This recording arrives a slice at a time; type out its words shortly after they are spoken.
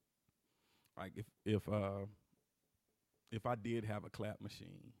Like if I did have a clap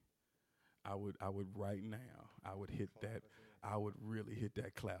machine, I would right now I would hit that. I would really hit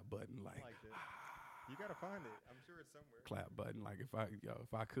that clap button I like like that. You gotta find it. I'm sure it's somewhere. clap button. Like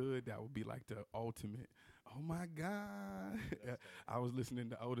if I could, that would be like the ultimate. Oh my God! I was listening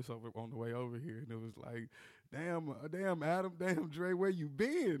to Otis over on the way over here, and it was like, damn Adam, damn Dre, where you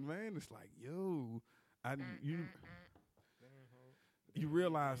been, man? It's like, yo, you you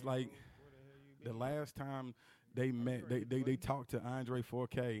realize like the last time they met, they talked to Andre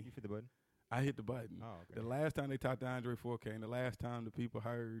 4K. You hit the button. I hit the button. Oh, okay. The last time they talked to Andre 4K, and the last time the people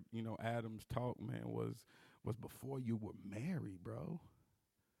heard, Adam's talk, man, was before you were married, bro.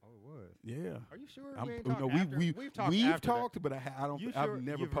 Oh, it was. Yeah. Are you sure? I'm, We ain't no, talked we after- we we've talked we've after that. talked, but You I've sure?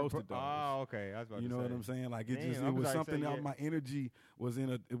 never You've posted those. Oh, okay. I was about You to know say. what I'm saying? Like Damn, it I was like something saying, that my energy was in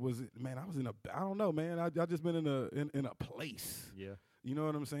I don't know, man. I just been in a place. Yeah. You know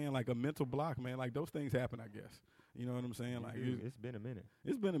what I'm saying? Like a mental block, man. Like those things happen, I guess. You know what I'm saying? Like It's been a minute.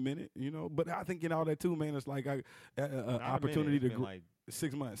 it's been a minute, but I think in all that too, man. It's like Not a opportunity minute, to it's been grow. like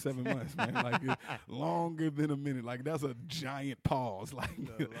 6 months, 7 months, man. Like it's longer than a minute. Like that's a giant pause. Like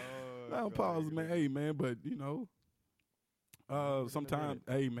long pause, man. Hey, man, but sometimes,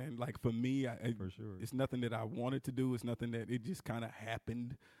 hey, man. Like for me, For sure. it's nothing that I wanted to do. It's nothing that it just kind of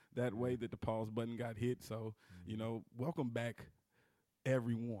happened that way that the pause button got hit. So welcome back,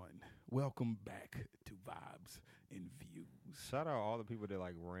 everyone. Welcome back to Vibes and Views. Shout out all the people that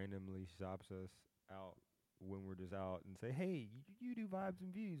like randomly shops us out when we're just out and say, "Hey, you do Vibes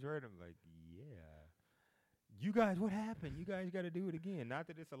and Views, right?" I'm like, "Yeah." You guys, what happened? You guys got to do it again. Not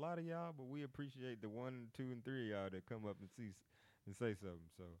that it's a lot of y'all, but we appreciate the 1, 2, and 3 of y'all that come up and say something.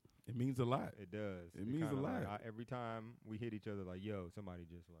 So It means a lot. it does. It means a kinda lot. like, every time we hit each other, like, "Yo, somebody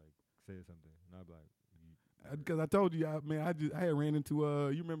just like said something," and I'm like, Because I told you, I had ran into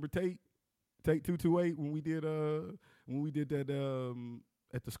you remember Tate 228 when we did that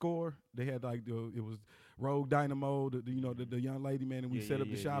at the Score. They had like it was Rogue Dynamo, the young lady, man, and we set up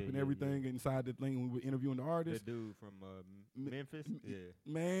the shop and everything inside the thing when we were interviewing the artists. That dude from Memphis, yeah.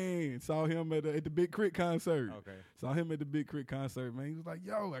 Man, saw him at the Big Crit concert. Okay. Saw him at the Big Crit concert, man. He was like,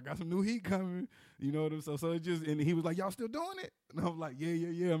 "Yo, I got some new heat coming." You know what I'm saying? So it just, and he was like, "Y'all still doing it?" And I was like,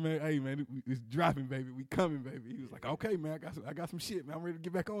 "Yeah, man. Hey, man, it's dropping, baby. We coming, baby." He was like, "Okay, man. I got some shit, man. I'm ready to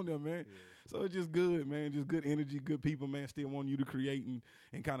get back on there, man." Yeah. So it's just good, man. Just good energy, good people, man. Still want you to create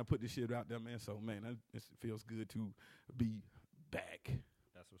and kind of put this shit out there, man. So, man, it feels good to be back.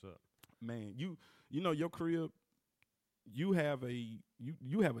 That's what's up. Man, you know your crib, you have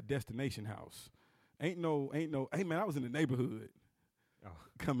a destination house. Ain't no. Hey, man, I was in the neighborhood. Oh.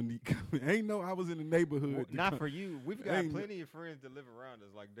 I was in the neighborhood. Well, not for you. We've got Ain't- plenty of friends that live around us.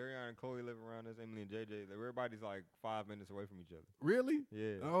 Like Darian and Chloe live around us. Emily and JJ. Like, everybody's like 5 minutes away from each other. Really?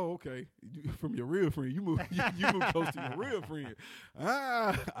 Yeah. Oh, okay. From your real friend, you move. You move close to your real friend.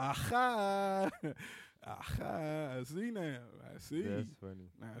 Aha. I see now. I see. That's funny.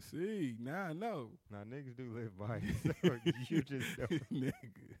 I see. Now I know. Now niggas do live by you. So you just don't. Nigga,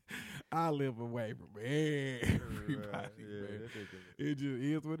 I live away from everybody, Right. Yeah, man. that nigga. It just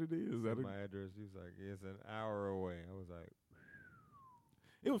is what it is. Sent my address. He was like, "It's an hour away." I was like,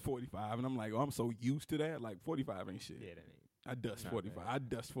 It was 45, and I'm like, I'm so used to that. Like 45 ain't shit. "Yeah, that ain't." I dust not 45. bad. I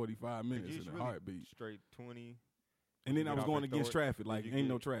dust 45 Did minutes you in just a really heartbeat. Straight 20. And then I get was off going at against Thor- traffic. Did Like you ain't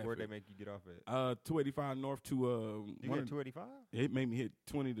no get- traffic. Where'd they make you get off at? 285 north to You hit 285. It made me hit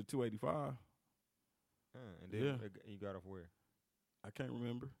 20 to 285. And then Yeah. you got off where? I can't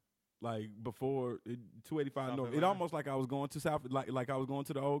remember. Like before 285 South north. It Atlanta? almost like I was going to South, like I was going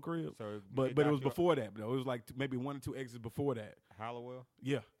to the old crib. So, But it dropped was you off- before that though. It was like maybe 1 or 2 exits before that. Hallowell.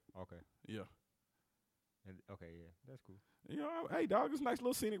 Yeah, Okay. yeah. And, okay, yeah, that's cool. Hey dog, it's a nice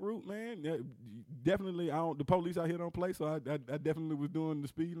little scenic route, man. Yeah, definitely, the police out here don't play, so I definitely was doing the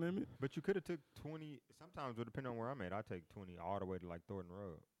speed limit. But you could have took 20. Sometimes, it depend on where I'm at. I take 20 all the way to like Thornton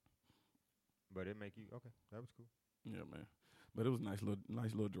Road. But it make you okay. That was cool. Yeah, man. But it was a nice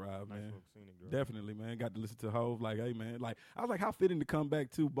little drive, Nice man. little scenic drive. Definitely, man. Got to listen to Hove. Like, hey, man. Like, I was like, how fitting to come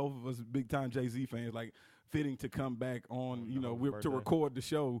back too. Both of us big time Jay-Z fans. Like, fitting to come back on. On Hove's to birthday. record the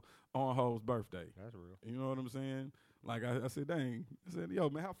show on Hove's birthday. That's real. You know what I'm saying? Like I said, dang. I said, yo,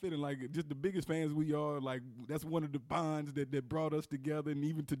 man, how fitting. Like, just the biggest fans we are. Like, that's one of the bonds that brought us together, and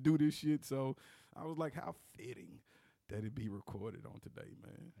even to do this shit. So I was like, how fitting that it be recorded on today,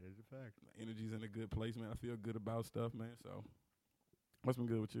 man. That is a fact. My energy's in a good place, man. I feel good about stuff, man. So what's been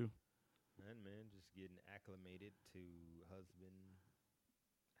good with you? Man, just getting acclimated to husband,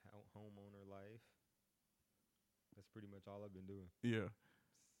 homeowner life. That's pretty much all I've been doing. Yeah.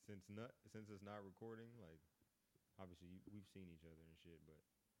 Since Since it's not recording, like obviously we've seen each other and shit, but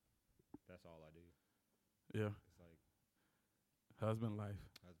that's all I do. Yeah. It's like Husband life.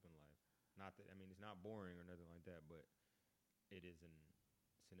 husband life. Not that, I mean, it's not boring or nothing like that, but it's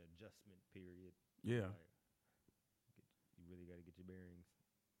an adjustment period. Yeah. Like, you really got to get your bearings.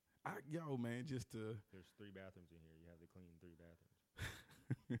 Yo, man, just to There's 3 bathrooms in here. You have to clean 3 bathrooms.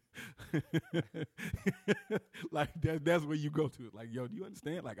 like that's where you go to. Like, yo, do you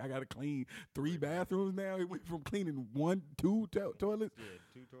understand? Like, I gotta clean 3 bathrooms now. It went from cleaning 1, 2 toilets. Yeah,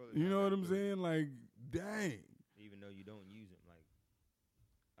 2 toilets. You know what I'm saying? Like, dang. Even though you don't use them, like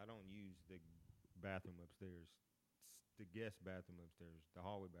I don't use the bathroom upstairs, the guest bathroom upstairs, the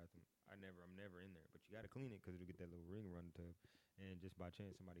hallway bathroom. I'm never in there. But you got to clean it because it'll get that little ring run tub. And just by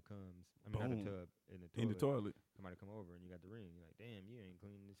chance somebody comes, I mean not the tub, in the toilet. Somebody come over and you got the ring. You're like, damn, you ain't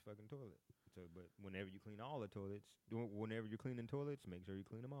cleaning this fucking toilet. So, but whenever you clean all the toilets, whenever you're cleaning toilets, make sure you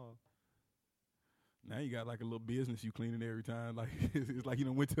clean them all. Now you got like a little business you cleaning every time. Like it's like you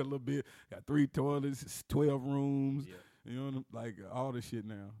done went to a little bit. Got 3 toilets, 12 rooms. Yeah. You know, like all this shit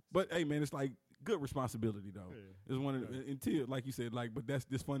now. But hey, man, it's like good responsibility though. Yeah. It's one of the, until like you said, like. But that's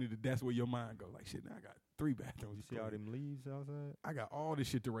just funny that's where your mind go. Like shit, now I got 3 bathrooms. You see all them leaves outside? I got all this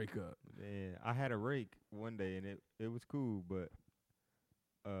shit to rake up. Man, I had a rake one day and it was cool, but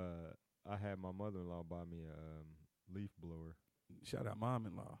I had my mother-in-law buy me a leaf blower. Shout out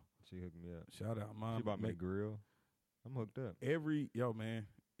mom-in-law. She hooked me up. Shout out mom. She bought me a grill. I'm hooked up. Every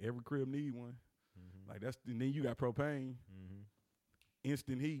crib need one. Mm-hmm. Like that's, and then you got propane,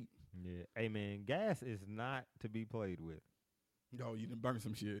 instant heat. Yeah. Hey man, gas is not to be played with. Yo, you done burn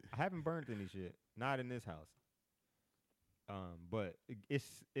some shit. I haven't burnt any shit. Not in this house. But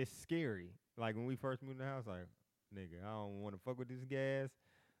it's scary. Like when we first moved in the house, like, nigga, I don't want to fuck with this gas.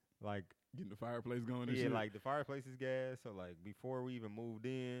 Like getting the fireplace going and yeah, shit. like the fireplace is gas. So like before we even moved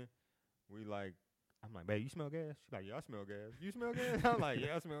in, I'm like, babe, you smell gas? She's like, yeah, I smell gas. You smell gas? I'm like,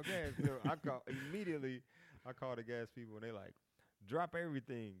 yeah, I smell gas. So I call the gas people and they like, drop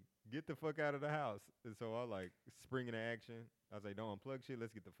everything. Get the fuck out of the house. And so I like spring into action. I was like, don't unplug shit.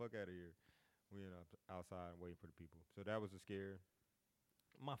 Let's get the fuck out of here. We ended up outside waiting for the people. So that was a scare.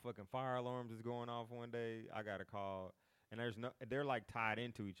 My fucking fire alarms is going off one day. I got a call. And they're like tied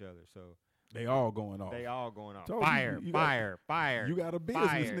into each other. So they all going off. Fire. You got a business,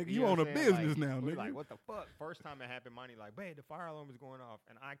 fire. nigga. You own a business now, nigga. Like, what the fuck? First time it happened, Monty like, babe, the fire alarm is going off,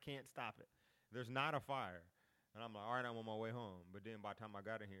 and I can't stop it. There's not a fire. And I'm like, all right, I'm on my way home. But then by the time I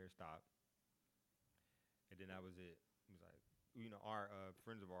got in here, it stopped. And then that was it. It was like, our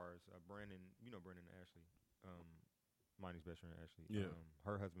friends of ours, Brandon, Brandon and Ashley, Monty's best friend, Ashley. Yeah.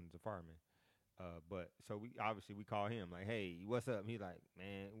 Her husband's a fireman. But so we call him like, hey, what's up? And he's like,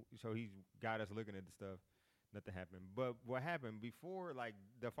 man. So he's got us looking at the stuff. Nothing happened. But what happened before, like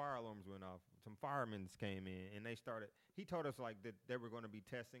the fire alarms went off, some firemen came in and they started. He told us like that they were going to be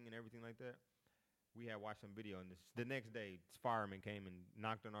testing and everything like that. We had watched some video on this. The next day, firemen came and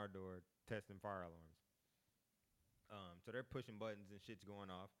knocked on our door testing fire alarms. So they're pushing buttons and shit's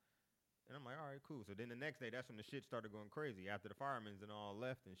going off. And I'm like, all right, cool. So then the next day, that's when the shit started going crazy after the firemen's and all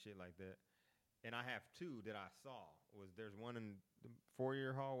left and shit like that. And I have 2 that I saw. There's one in the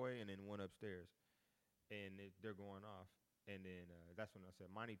foyer hallway and then one upstairs. And they're going off. And then that's when I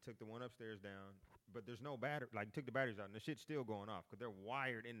said, Monty took the one upstairs down, but there's no battery. Like, took the batteries out, and the shit's still going off because they're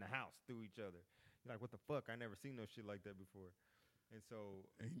wired in the house through each other. You're like, what the fuck? I never seen no shit like that before. And so,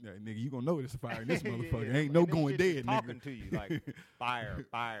 nigga, you gonna know it's a fire in this motherfucker. Yeah. Ain't no going dead, talking nigga. to you like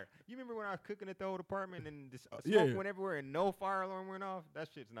fire. You remember when I was cooking at the old apartment and this smoke went everywhere and no fire alarm went off? That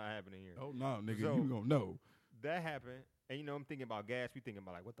shit's not happening here. Oh no, nigga, So, you gonna know. That happened, and I'm thinking about gas. We thinking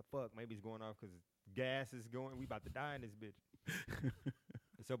about like, what the fuck? Maybe it's going off because gas is going. We about to die in this bitch.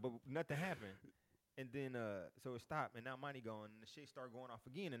 So, but nothing happened. And then, so it stopped, and now money going, and the shit started going off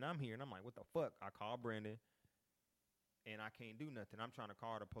again, and I'm here, and I'm like, what the fuck? I call Brandon, and I can't do nothing. I'm trying to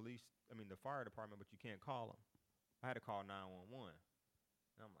call the fire department, but you can't call them. I had to call 911.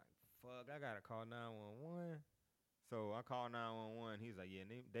 And I'm like, fuck, I got to call 911. So I call 911. He's like, yeah,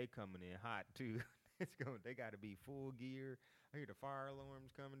 they coming in hot, too. They got to be full gear. I hear the fire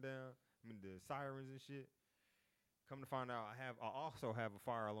alarms coming down. The sirens and shit. Come to find out, I also have a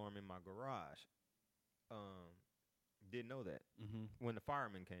fire alarm in my garage. Didn't know that when the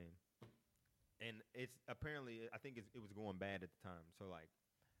firemen came, and it's apparently I think it was going bad at the time. So like,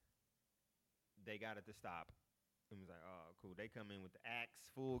 they got it to stop. It was like, oh, cool. They come in with the axe,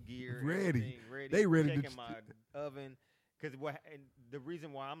 full gear, ready. Ready. They ready checking to my oven. Because and the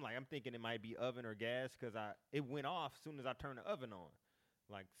reason why I'm thinking it might be oven or gas because it went off as soon as I turned the oven on.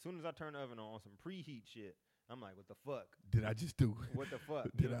 Like as soon as I turned the oven on some preheat shit, I'm like, what the fuck? Did I just do? What the fuck?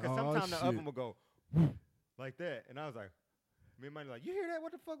 Because sometimes the oven will go like that, and I was like, Me and Money like, you hear that?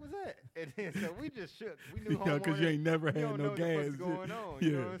 What the fuck was that? And then so we just shook. We knew Yeah, because you ain't never you had don't no know what the gas. fuck's going on. Yeah.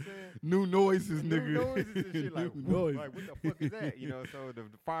 You know what I'm saying? New noises, New nigga. noises and shit. Like, New whoop, noises. like, what the fuck is that? You know, so the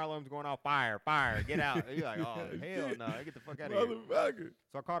fire alarm's going off. Fire, get out. And you're like, oh, hell no. Get the fuck out of here. Motherfucker.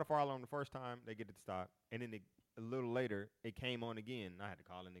 So I called the fire alarm the first time. They get it to stop. And then a little later, it came on again. And I had to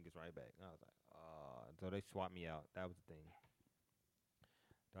call the niggas right back. And I was like, so they swapped me out. That was the thing.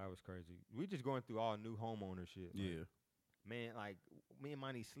 That was crazy. We just going through all new homeowner shit. Like, Yeah. man, like, me and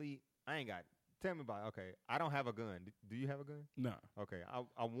Money sleep. I ain't got. Tell me about it. Okay, I don't have a gun. Do you have a gun? Nah. Okay,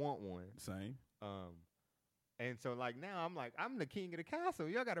 I want one. Same. And so like now I'm the king of the castle.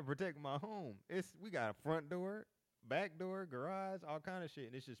 Y'all gotta protect my home. We got a front door, back door, garage, all kind of shit,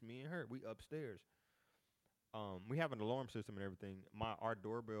 and it's just me and her. We upstairs. We have an alarm system and everything. Our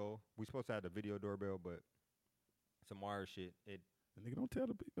doorbell, we supposed to have the video doorbell, but some wire shit. Nigga, don't tell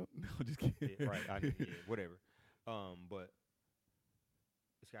the people. No, just kidding. Right. Whatever. But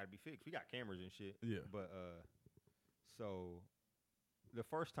it's got to be fixed. We got cameras and shit. Yeah. But so the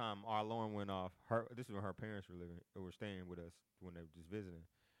first time our alarm went off, this is when her parents were staying with us when they were just visiting.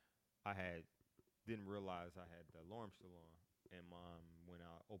 I didn't realize I had the alarm still on, and Mom went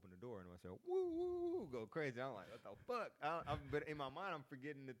out, opened the door, and I said, "Woo, woo, go crazy." I'm like, "What the fuck?" But in my mind, I'm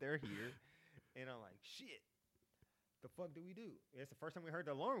forgetting that they're here, and I'm like, "Shit." The fuck do we do? It's the first time we heard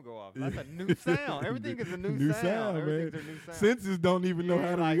the alarm go off. That's a new sound. Everything is a new sound. Man. Everything's a new sound. Senses don't even know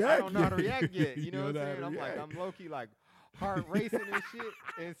how to react. I don't know how to react yet. You know what I'm saying? I'm I'm low key like heart racing and shit.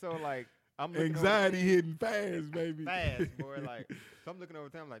 And so like I'm looking anxiety hitting fast, baby. Fast, boy. Like so I'm looking over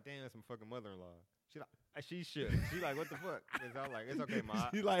time like, damn, that's my fucking mother-in-law. She shook. She like, what the fuck? And so I'm like, it's okay, Ma.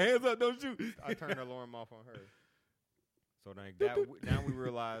 She like, hands up, don't shoot. I turned the alarm off on her. So now we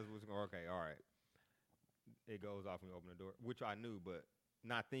realized okay, all right. It goes off when we open the door, which I knew, but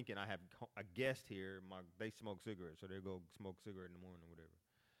not thinking I have a guest here. They smoke cigarettes, so they go smoke a cigarette in the morning or whatever.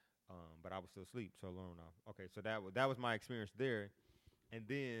 But I was still asleep, so alarm off. Okay, so that was my experience there. And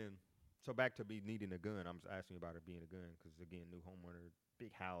then, so back to me needing a gun. I'm just asking you about it being a gun because, again, new homeowner,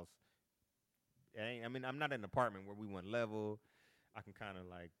 big house. I'm not in an apartment where we want level. I can kind of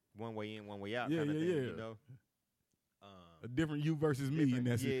like one way in, one way out kind of thing, you know? A different you versus me, and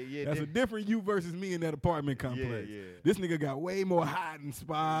that's a different you versus me in that apartment complex. Yeah. This nigga got way more hiding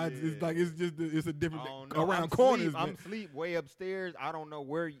spots. Yeah. It's like it's a different around I'm corners. I'm sleep way upstairs. I don't know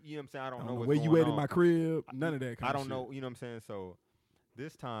where. You know what I'm saying? I don't know what's where going you at on. in my crib. None of that. I don't know. You know what I'm saying? So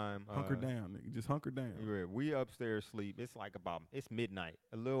this time, hunker down, nigga. Just hunker down. Yeah, we upstairs sleep. It's like it's midnight.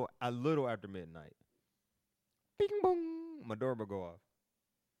 A little after midnight. Bing bong. My doorbell go off.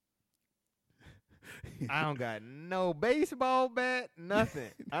 I don't got no baseball bat,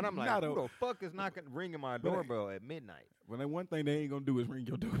 nothing. And I'm like, who the fuck is ringing my doorbell at midnight? Well, one thing they ain't gonna do is ring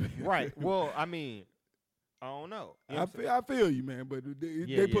your doorbell. Right. Well, I mean, I don't know. I feel you, man. But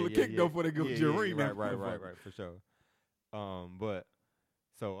they pull a kick though before they go to your ring. Right, for sure. But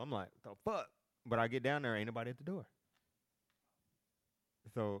so I'm like, the fuck. But I get down there, ain't nobody at the door.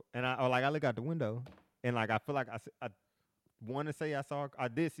 So and I look out the window, and like I feel like I want to say I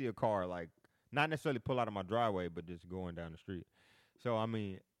did see a car like. Not necessarily pull out of my driveway, but just going down the street. So, I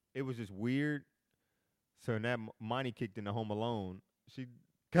mean, it was just weird. So, now Monty kicked in the Home Alone. She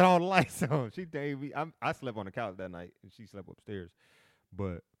got all the lights on. She gave me. I slept on the couch that night, and she slept upstairs.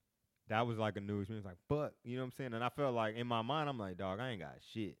 But that was like a new experience. Like, fuck. You know what I'm saying? And I felt like, in my mind, I'm like, dog, I ain't got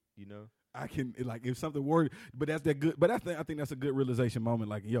shit, you know? I can, like, if something were, but that's that good. But I think that's a good realization moment.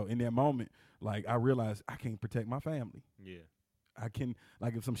 Like, yo, in that moment, like, I realized I can't protect my family. Yeah. I can,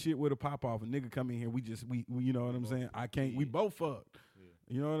 like, if some shit were to pop off, a nigga come in here, we you know what I'm saying? I can't, we both fucked. Yeah.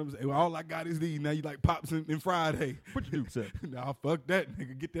 You know what I'm saying? All I got is these. Now you like Pops and Friday. What you do, sir? Nah, fuck that,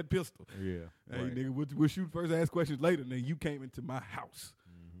 nigga. Get that pistol. Yeah. Hey, right. nigga, we'll shoot first, ask questions later. Nigga, you came into my house.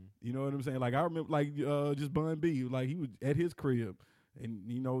 Mm-hmm. You know what I'm saying? Like, I remember, like, just Bun B, like, he was at his crib.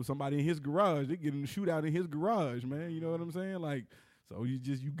 And, you know, somebody in his garage, they get in a shootout in his garage, man. You know what I'm saying? Like, so you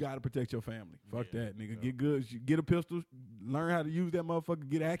got to protect your family. Fuck that, nigga. Yeah. Get good. Get a pistol. Learn how to use that motherfucker.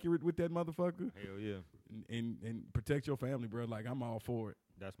 Get accurate with that motherfucker. Hell yeah. And protect your family, bro. Like, I'm all for it.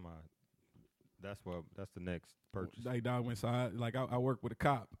 That's the next purchase. Hey, dog, went side. Like, I work with a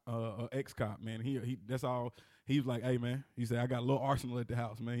cop, ex-cop, man. He that's all. He was like, hey, man. He said, I got a little arsenal at the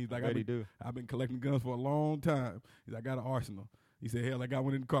house, man. He's like, I've been collecting guns for a long time. He's like, I got an arsenal. He said, hell, I got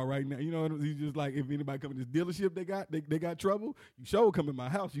one in the car right now. You know what I mean? He's just like, if anybody come in this dealership, they got trouble, you sure come in my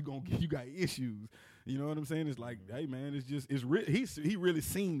house, you got issues. You know what I'm saying? It's like, hey, man, it's real. He really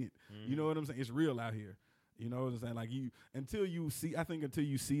seen it. Mm-hmm. You know what I'm saying? It's real out here. You know what I'm saying? Like until you see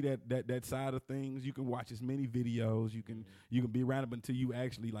that side of things, you can watch as many videos. You can be around it, but until you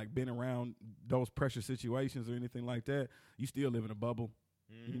actually like been around those pressure situations or anything like that, you still live in a bubble.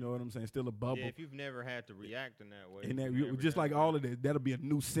 You know what I'm saying? Still a bubble. Yeah, if you've never had to react in that way. And that just like all of that, that'll be a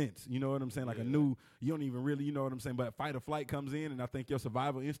new sense. You know what I'm saying? Like a new, you don't even really, you know what I'm saying? But fight or flight comes in, and I think your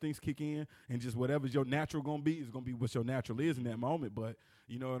survival instincts kick in, and just whatever's your natural gonna be is gonna be what your natural is in that moment. But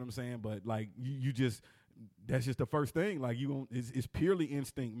you know what I'm saying? But like you just. That's just the first thing. Like it's purely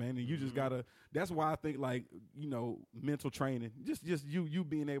instinct, man. And you just gotta. That's why I think like mental training, just you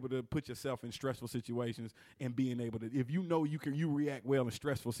being able to put yourself in stressful situations and being able to, if you know you react well in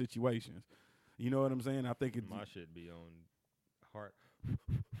stressful situations. You know what I'm saying? I think my shit be on heart.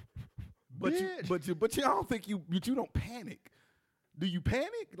 But you I don't think you don't panic. Do you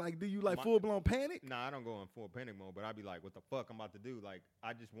panic? Like, do you full blown panic? Nah, I don't go in full panic mode. But I be like, what the fuck I'm about to do? Like,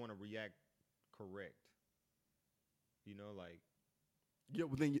 I just want to react correct. You know, like. Yeah,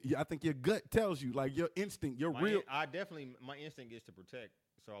 well then I think your gut tells you, like your instinct, my instinct is to protect.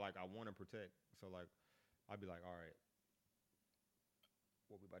 So like, I want to protect. So like, I'd be like, all right,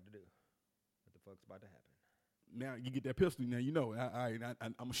 what we about to do? What the fuck's about to happen? Now you get that pistol. Now you know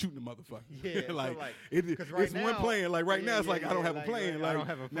I'm shooting the motherfucker. Yeah, like so it's now, one plan. Like right now, it's like I don't have a plan. Like I don't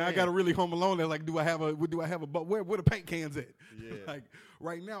have a plan. Now I got to really Home Alone. There, like do I have a where the paint cans at? Yeah. Like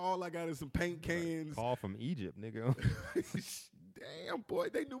right now, all I got is some paint cans. Call from Egypt, nigga. Damn boy,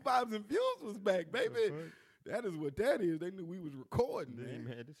 they knew Vibes and Views was back, baby. That is what that is. They knew we was recording,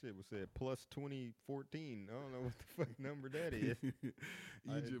 man. This shit was said plus 2014. I don't know what the fuck number that is.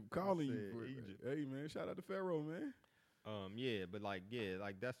 Egypt calling you for Egypt. Hey man, shout out to Pharaoh, man.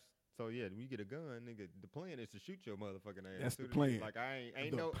 That's so yeah. We get a gun, nigga. The plan is to shoot your motherfucking ass. That's the plan. Like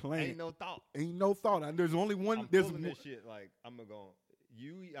ain't no thought. Ain't no thought. There's only one. I'm pulling this shit. Like I'm gonna go.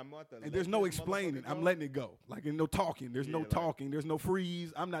 I'm about to. And there's no explaining. I'm letting it go. Like there's no talking. There's no talking. There's no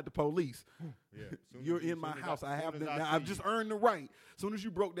freeze. I'm not the police. Yeah. You're in my house. I have now. I've just earned the right. As soon as you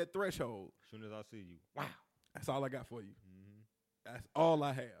broke that threshold. As soon as I see you. Wow. That's all I got for you. Mm-hmm. That's all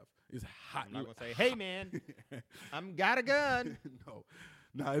I have. It's hot. I'm not gonna say, hey man, I'm got a gun. No.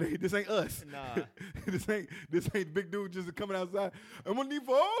 Nah, this ain't us. Nah. this ain't big dude just coming outside. I'm gonna need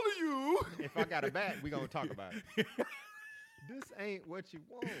for all of you. If I got a bat, we gonna talk about it. This ain't what you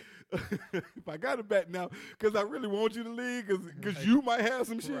want. If I got a bat now, because I really want you to leave, because you might have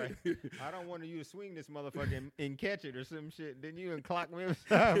some shit. Right. I don't want you to swing this motherfucker and catch it or some shit. Then you and clock me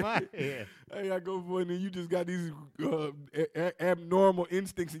upside my head. Hey, I go for it, and then you just got these abnormal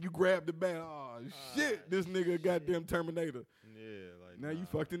instincts, and you grab the bat. Oh, shit, this nigga a goddamn Terminator. Yeah, like now you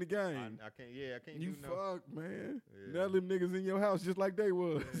fucked in the game. I can't. Yeah, I can't. You fucked, man. Yeah. Now them niggas in your house just like they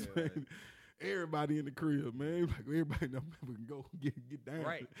was. Yeah, everybody in the crib, man. Like everybody know we can go get down.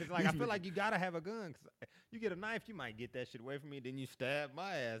 Right, because like I feel like you gotta have a gun. Cause you get a knife, you might get that shit away from me. Then you stab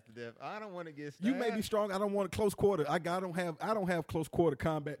my ass to death. I don't want to get stabbed. You may be strong. I don't want close quarter. I don't have close quarter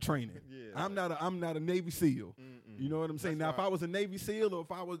combat training. Yeah, I'm not a Navy SEAL. You know what I'm saying? That's now, if I was a Navy SEAL or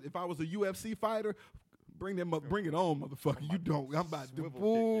if I was a UFC fighter, bring it on, motherfucker. You don't. I'm about to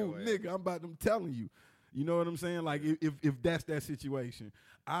boom, nigga. I'm about them telling you. You know what I'm saying? Like if that's that situation,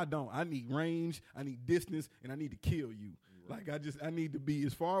 I don't. I need range, I need distance, and I need to kill you. Right. Like I need to be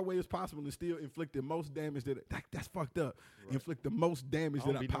as far away as possible and still inflict the most damage that's fucked up. Right. Inflict the most damage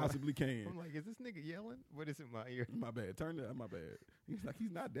that I possibly can. I'm like, is this nigga yelling? What is in my ear? My bad. Turn that. My bad. He's like,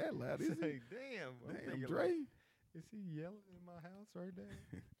 he's not that loud, is he? Like, damn, Dre. Like, is he yelling in my house right now?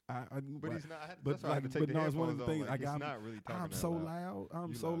 But he's not. That's why I had to take the it's one of the things. Like, not really talking I'm so loud.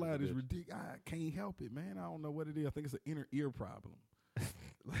 I'm so loud. It's ridiculous. I can't help it, man. I don't know what it is. I think it's an inner ear problem.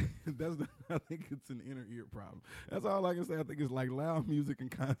 I think it's an inner ear problem. That's all I can say. I think it's like loud music and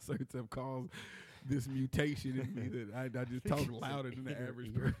concerts have caused this mutation in me that I just talk louder than the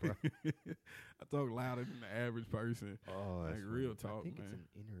average person. I talk louder than the average person. Oh, like real talk, I think man.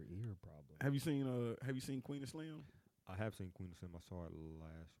 it's an inner ear problem. Have you seen Queen of Slim? I have seen Queen of Slim. I saw it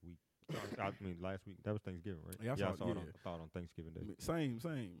last week. I mean, last week. That was Thanksgiving, right? Yeah, I saw it. I saw it on Thanksgiving Day. Same.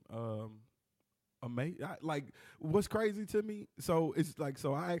 Amazing. Like, what's crazy to me? So it's like,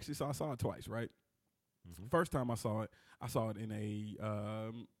 I saw it twice, right? Mm-hmm. First time I saw it in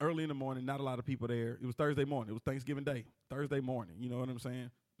a early in the morning. Not a lot of people there. It was Thursday morning. It was Thanksgiving Day. Thursday morning. You know what I'm saying?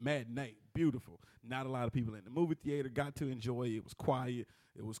 Matinee, beautiful. Not a lot of people in the movie theater. Got to enjoy it. It was quiet.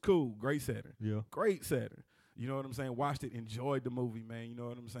 It was cool. Great setting. Yeah. Great setting. You know what I'm saying? Watched it, enjoyed the movie, man. You know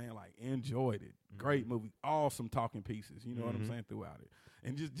what I'm saying? Like, enjoyed it. Mm-hmm. Great movie. Awesome talking pieces. You know what I'm saying? Throughout it.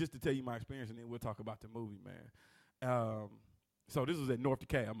 And just to tell you my experience, and then we'll talk about the movie, man. So this was at North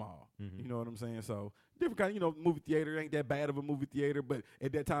DeKalb Mall. Mhm. You know what I'm saying? So different kind of, movie theater. Ain't that bad of a movie theater, but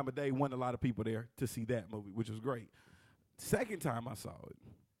at that time of day, wasn't a lot of people there to see that movie, which was great. Second time I saw it,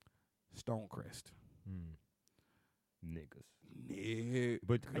 Stonecrest. Niggas. Nigga.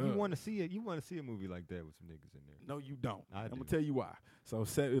 But you want to see it? You want to see a movie like that with some niggas in there? No, you don't. I I'm do. gonna tell you why. So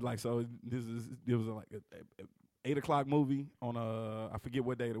it was like a 8 o'clock movie on I forget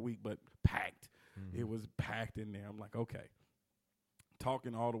what day of the week, but packed. It was packed in there. I'm like, okay.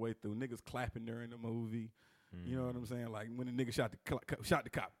 Talking all the way through, niggas clapping during the movie. You know what I'm saying? Like when the nigga shot the cop, clap,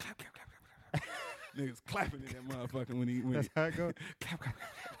 clap, clap, clap. Niggas clapping in that motherfucker when That's how it goes. clap, clap, clap.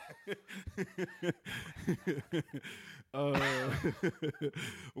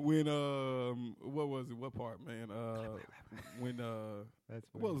 When what was it? What part, man? When That's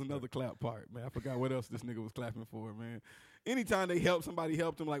what was another clap part, man? I forgot what else this nigga was clapping for, man. Anytime they helped, somebody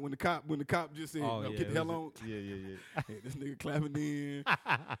helped him. Like when the cop just said, Oh, yeah, "Get the hell on." Yeah. Yeah, this nigga clapping in.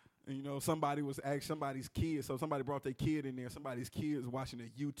 And, somebody was asking somebody's kid. So somebody brought their kid in there. Somebody's kid was watching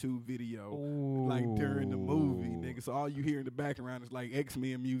a YouTube video like during the movie, nigga. So all you hear in the background is like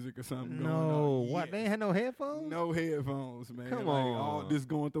X-Men music or something going on. No, what? Yes. They ain't had no headphones? No headphones, man. Come like, on. all this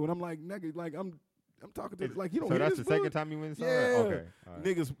going through, and I'm like, nigga, like I'm talking to like you don't So hear that's this the second book? time you went and saw Yeah. it? Okay. All right.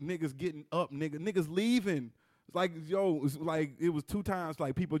 Niggas getting up, niggas leaving. It's like, it's like it was 2 times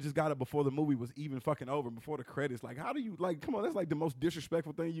like people just got up before the movie was even fucking over, before the credits. Like, how do you, like, come on, that's like the most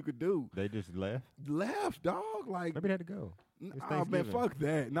disrespectful thing you could do. They just left? Left, dog. Like, Maybe they had to go. It's oh man, Thanksgiving. fuck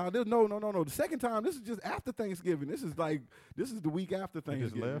that. No, there's no. The second time, this is just after Thanksgiving. This is the week after They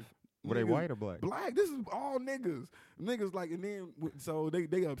just Thanksgiving. left? Were they Niggas- white or black? Black. This is all niggas. Niggas like, and then so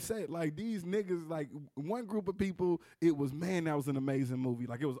they upset. Like these niggas, like one group of people, it was, man, that was an amazing movie.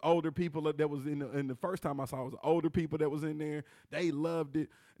 Like it was older people that was in the first time I saw it was older people that was in there. They loved it.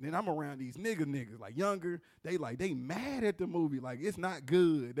 And then I'm around these niggas like younger. They mad at the movie. Like it's not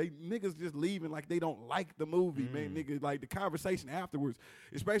good. They niggas just leaving like they don't like the movie, man. Niggas like the conversation afterwards,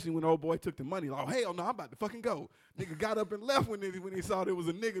 especially when old boy took the money. Like, oh hell no, I'm about to fucking go. Nigga got up and left when they saw there was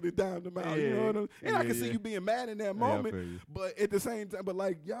a nigga that dimed them out. You know what I mean? And I can see you being mad in that moment, feel you. but at the same time, but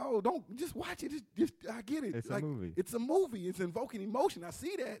like, yo, don't just watch it. Just I get it. It's a like, movie. It's a movie. It's invoking emotion. I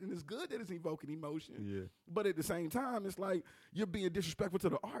see that, and it's good that it's invoking emotion. Yeah. But at the same time, it's like you're being disrespectful to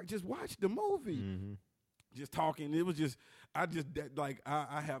the art. Just watch the movie. Mm-hmm. Just talking. It was just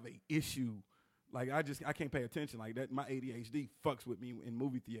I have a issue. Like I can't pay attention like that. My ADHD fucks with me in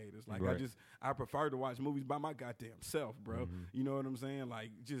movie theaters. Like Right. I prefer to watch movies by my goddamn self, bro. Mm-hmm. You know what I'm saying? Like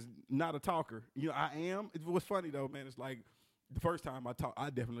just not a talker. You know, I am. It was funny though, man. It's like the first time I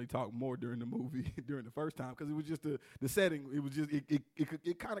definitely talked more during the movie during the first time because it was just the setting. It was just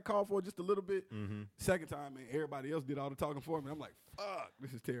it kind of called for just a little bit. Mm-hmm. Second time, man, everybody else did all the talking for me. I'm like, fuck,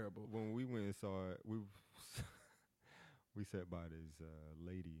 this is terrible. When we went and saw it, we sat by this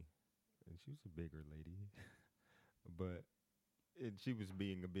lady, and she was a bigger lady, but she was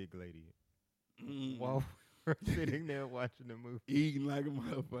being a big lady. While we were sitting there watching the movie, Eating like a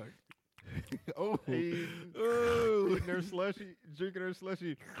motherfucker. Oh, eating oh. her slushy, drinking her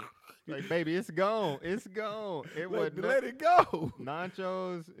slushy. Like, baby, it's gone. It's gone. It was let it go.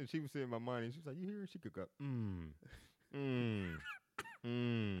 nachos, and she was saying my money. She was like, "You hear?" She could go,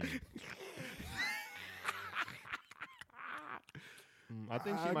 I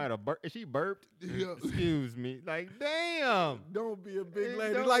think she might have burped. She burped. Yeah. Excuse me. Like, damn. Don't be a big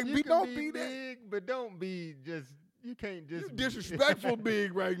lady. Don't- Like, you don't can be that. big, but don't be just. You can't just You disrespectful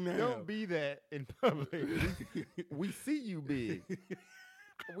big right now. Don't be that in public. We see you big.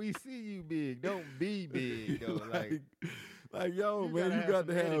 We see you big. Don't be big though. Like, yo, you man, gotta you have got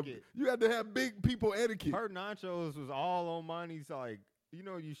to some have etiquette. you got to have big people etiquette. Her nachos was all on Monty's. Like,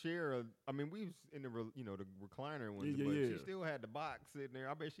 you share a. I mean, we was in the the recliner ones, Yeah, but yeah. she still had the box sitting there.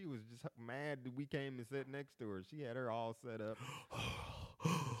 I bet she was just mad that we came and sat next to her. She had her all set up.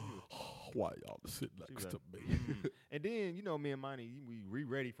 Why y'all sitting She next was to like, me? And then, me and Monty, we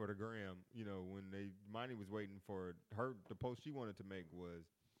ready for the gram. When Monty was waiting for her, the post she wanted to make was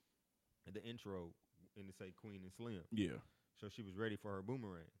the intro and to say Queen and Slim. Yeah. So she was ready for her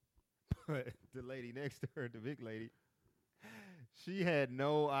boomerang. But the lady next to her, the big lady, she had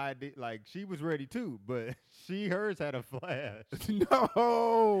no idea. Like, she was ready too, but hers had a flash.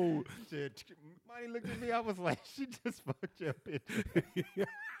 No. She said, Monty looked at me. I was like, she just fucked your picture.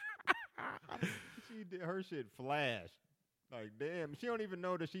 She did her shit flashed. Like, damn, she don't even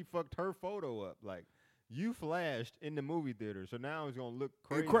know that she fucked her photo up. Like, you flashed in the movie theater, so now it's gonna look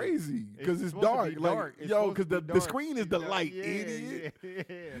crazy. Crazy because it's supposed to dark. be Like, dark. It's yo, supposed because to the be dark. screen is the Yeah, light, yeah, idiot.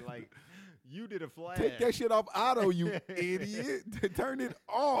 Yeah, like you did a flash. Take that shit off auto, you idiot. Turn it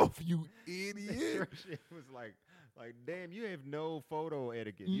off, you idiot. Her shit was like Like, damn, you have no photo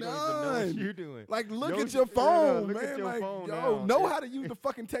etiquette. You don't even know what None. you're doing. Like, look Yo, at your straight up, phone, look man. at your Like, phone yo, now. know It- how to use the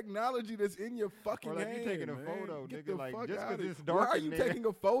fucking technology that's in your fucking Or like hand, you taking a man. photo, Get nigga, the like, fuck just 'cause outta it's here. dark Why are in you there. taking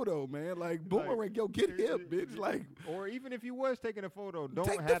a photo, man? Like, boomerang, yo, get hip, bitch. Like, or even if you was taking a photo, don't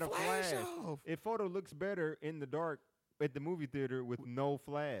take have the a flash flash. off. If photo looks better in the dark at the movie theater with no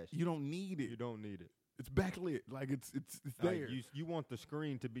flash, You don't need it. you don't need it. It's backlit. Like, it's Like, there. you want the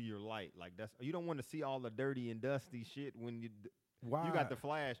screen to be your light. Like you don't want to see all the dirty and dusty shit when Why? you got the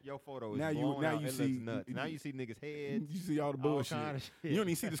flash. Your photo is Now you- blown now out. you It see- looks nuts. Now you see niggas' heads. You see all the all bullshit. kind of shit. You don't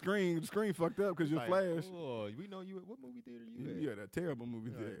even see the screen. The screen fucked up because your Like, flash. Oh, we know you at what movie theater you at? You had a terrible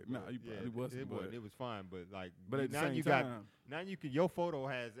movie Like, there. bro, Nah, you yeah, probably wasn't. It but, wasn't. It was fine, but like, but at the now same you time, got now you can your photo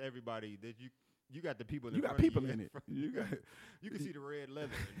has everybody that you got the people. In you got front of people you in it. front- You got, You can see the red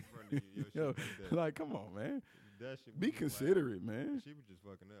leather in front of you. yo, Yo, shit like that. like, come on, man. That shit Be was wild. considerate, man. She was just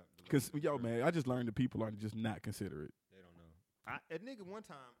fucking up. Cause yo, man, I just learned that people are just not considerate. They don't know. A nigga one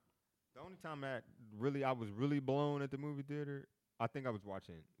time, the only time that really I was really blown at the movie theater, I think I was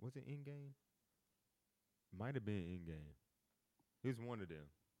watching. Was it Endgame? Might have been Endgame. It was one of them.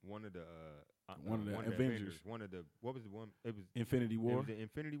 One of the Avengers. One of the what was the one? It was Infinity It War. was the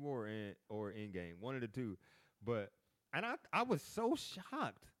Infinity War or Endgame. One of the two. But and I was so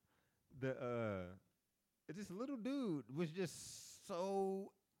shocked. This little dude was just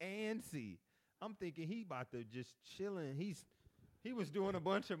so antsy. I'm thinking he about to just chilling. He was doing a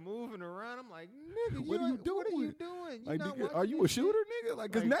bunch of moving around. I'm like, nigga, What are you What are you doing? doing? You Like, not nigga, are watching you a this shit? shooter, nigga?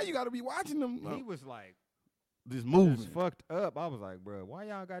 Like, cause Like, now you got to be watching them. He was like, just moving. just fucked up. I was like, bro, why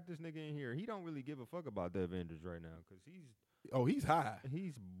y'all got this nigga in here? He don't really give a fuck about the Avengers right now because Oh, he's high.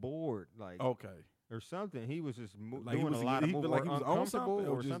 he's bored, like Okay. or something. He was just Like, he doing was- a lot of he moving, feel like or he was on uncomfortable something,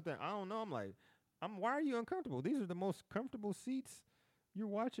 or or just- something. I don't know. I'm like, why are you uncomfortable? These are the most comfortable seats. You're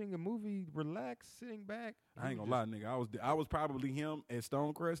watching a movie, relax, sitting back. I ain't He gonna was lie, nigga. I was probably him at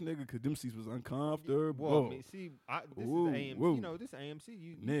Stonecrest, nigga, cause them seats was just- uncomfortable. Well, I mean, see, this Ooh, is AMC. woo. You know, this AMC.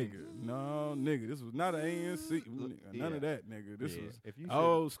 You Nigga, no, nigga, this was not an ANC. None Yeah. of that, nigga. This yeah, was if you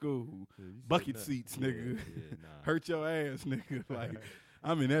old school. sit- you sit bucket nuts. seats, Yeah, nigga. yeah, nah. Hurt your ass, nigga. Like,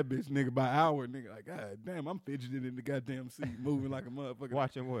 I'm in that bitch, nigga, by hour, nigga. Like, god damn, I'm fidgeting in the goddamn seat, moving like a motherfucker.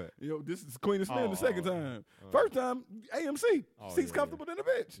 Watching what? Yo, this is Queen of Slim the second time. oh. First time, AMC. Oh, Seats yeah, comfortable than a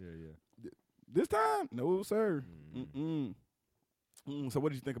bitch. Yeah, yeah. This time, no, sir. Mm. So what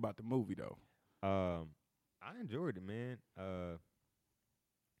did you think about the movie, though? I enjoyed it, man.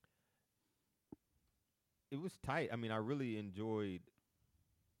 It was tight. I mean, I really enjoyed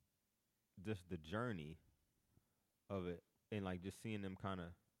just the journey of it and like just seeing them kind of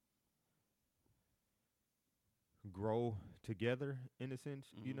grow together in a sense,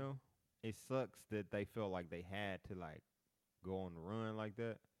 you Mhm. know? It sucks that they felt like they had to like go on the run like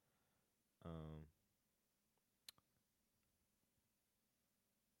that.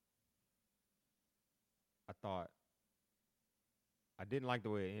 I thought I didn't like the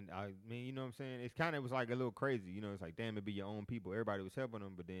way it ended. I mean, you know what I'm saying? It's kind of was like a little crazy. You know, it's like, damn, it be your own people. Everybody was helping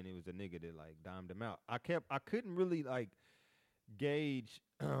them, but then it was a nigga that like dimed them out. I couldn't really like gauge.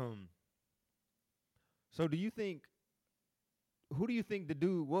 So do you think? Who do you think the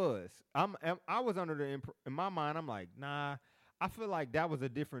dude was? I was under the in my mind. I'm like, nah. I feel like that was a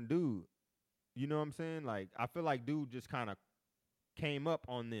different dude. You know what I'm saying? Like, I feel like dude just kind of came up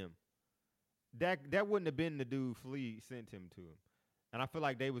on them. That wouldn't have been the dude Flea sent him to him. And I feel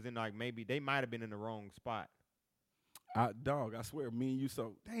like they was in like maybe they might have been in the wrong spot. Dog, I swear, me and you.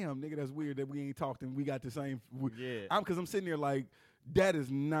 So damn, nigga, that's weird that we ain't talked and we got the same. Yeah. I'm sitting there like, that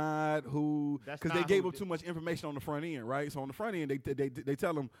is not who. That's Because they not gave who him too much information on the front end, right? So on the front end, they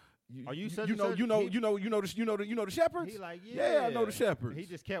tell him. Are you such you and know such? you know He- you know you know the shepherds? He like, yeah, I know the shepherds. He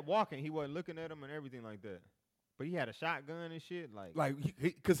just kept walking. He wasn't looking at them and everything like that. But he had a shotgun and shit. Like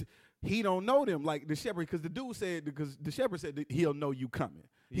because he don't know them like the shepherd. Because the dude said because the shepherd said that he'll know you coming.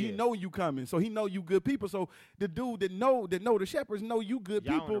 He Yeah. know you coming, so he know you good people. So the dude that know the shepherds know you good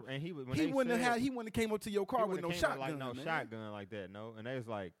y'all people. and he, when He they wouldn't said, have he wouldn't have came up to your car he with no wouldn't have came shotgun. with, like no man. shotgun like that, no. And they was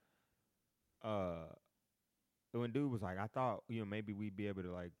like, when dude was like, I thought maybe we'd be able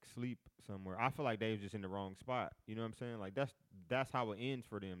to like sleep somewhere. I feel like they was just in the wrong spot. You know what I'm saying? Like that's how it ends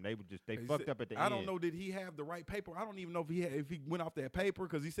for them. They He fucked said- up at the I end. don't know. Did he have the right paper? I don't even know if he went off that paper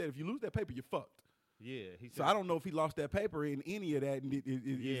because he said if you lose that paper, you're fucked. Yeah, he said. So I don't know if he lost that paper in any of that. And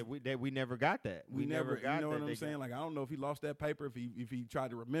Yeah, we never got that. we never got you know that. what I'm saying? Like I don't know if he lost that paper, if he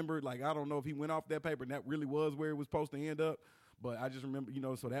tried to remember it. Like I don't know if he went off that paper and that really was where it was supposed to end up. But I just remember,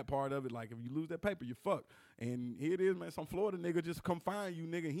 so that part of it, like if you lose that paper, you're fucked. And here it is, man. Some Florida nigga just come find you,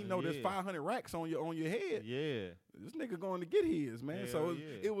 nigga. He know there's Yeah. 500 racks on your head. Yeah. This nigga going to get his, man. Hell So yeah.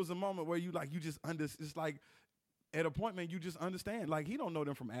 it was a moment where you just it's like at a point, man, you just understand. Like, he don't know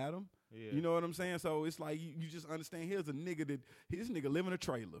them from Adam. Yeah. You know what I'm saying? So it's like you just understand. Here's a nigga this nigga live in a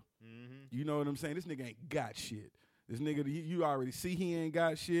trailer. Mm-hmm. You know what I'm saying? This nigga ain't got shit. This nigga, you already see he ain't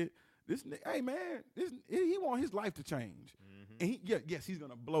got shit. This nigga, hey man, he want his life to change. Mm-hmm. And yes, he's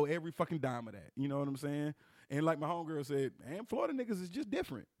gonna blow every fucking dime of that. You know what I'm saying? And like my homegirl said, man, Florida niggas is just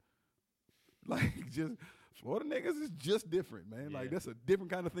different. Like, just Florida niggas is just different, man. Yeah. Like, that's a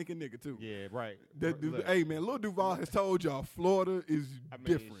different kind of thinking nigga too. Yeah, right. Look, hey man, Lil Duval has told y'all Florida is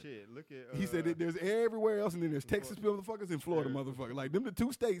different. Shit, look at He said that there's everywhere else, and then there's Texas motherfuckers and Florida motherfuckers. Like, them the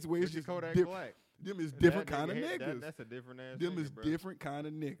two states where it's just Kodak different. Black. Them is different kind of nigga, niggas. That's a different ass. Them nigga, is bro. different kind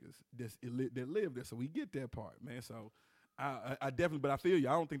of niggas that live there. So we get that part, man. So I definitely, but I feel you.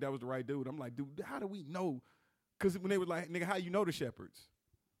 I don't think that was the right dude. I'm like, dude, how do we know? Because when they was like, nigga, how you know the Shepherds?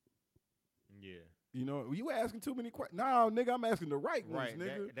 Yeah. You know, you asking too many questions. No, nigga, I'm asking the right ones, Right.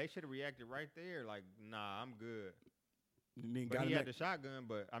 nigga. They should have reacted right there. Like, nah, I'm good. And then But he had the shotgun.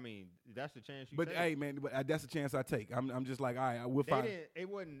 But I mean, that's the chance you But take. hey, man, but that's the chance I take. I'm just like, all right, I will they find. didn't. It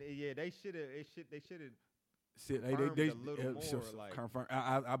wasn't. Yeah, they should have. They should have. Shit, confirmed a little more, like- confirm.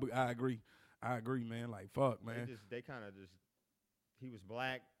 I agree. I agree, man. Like, fuck, man. They kind of just. He was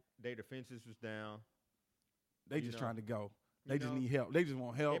black. Their defenses was down. They just trying to go. They just need help. They just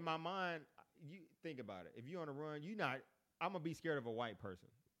want help. In my mind, you think about it. If you're on a run, you not. I'm gonna be scared of a white person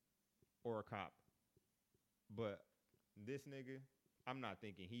or a cop. But this nigga, I'm not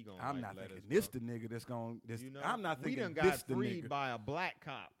thinking he gonna. I'm like, not let thinking us this go. the nigga that's gonna. This, You know, I'm not thinking we done this got the freed nigga. by a black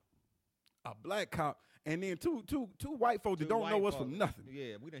cop. A black cop, and then two white folks that don't know us from nothing.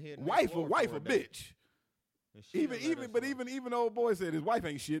 Yeah, we done hit Wife a day. bitch. And she done let us know. Even old boy said his wife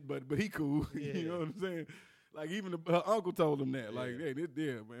ain't shit, but he cool. Yeah. You know what I'm saying? Like, even her uncle told him that. Yeah. Like, hey,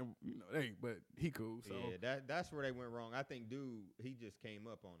 man, you know, hey, but he cool. So Yeah, that's where they went wrong. I think dude, he just came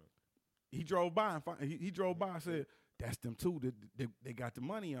up on him. he drove by and he drove by and said, "That's them two that they got the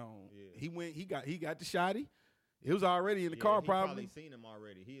money on." Yeah. He went. He got the shotty. It was already in the Yeah, car, he probably. seen him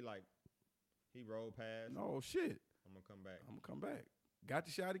already. He rolled past. No shit. I'm gonna come back. I'm gonna come back. Got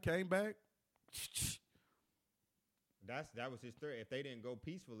the shotty, came back. That was his threat. If they didn't go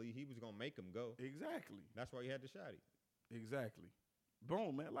peacefully, he was gonna make them go. Exactly. That's why he had the shotty. Exactly.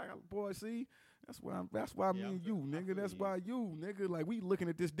 Boom, man. Like, boy, see, that's why me and you, nigga. That's why you, nigga. Like, we looking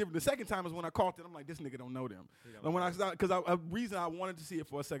at this different. The second time is when I caught it. I'm like, this nigga don't know them. And when a reason I wanted to see it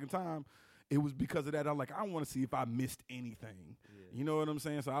for a second time, it was because of that. I'm like, I want to see if I missed anything. Yeah. You know what I'm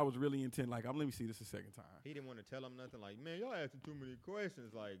saying? So I was really intent. Like, let me see this a second time. He didn't want to tell him nothing. Like, man, y'all asking too many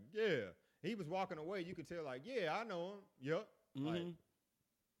questions. Like, yeah. He was walking away. You could tell, like, yeah, I know him. Yep. Like,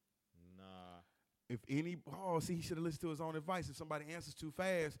 nah. If he should have listened to his own advice. If somebody answers too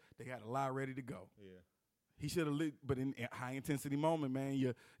fast, they got a lie ready to go. Yeah. He should have but in a high intensity moment, man,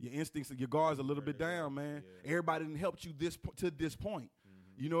 your instincts, your guard's a little bit down, man. Yeah. Everybody didn't help you to this point.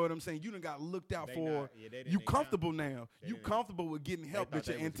 You know what I'm saying? You done got looked out for. You comfortable now. You comfortable with getting help, but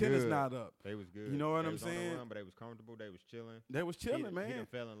your antenna's not up. They was good. You know what they I'm was on the saying? run, but they was comfortable. They was chilling. They was chilling, man. He done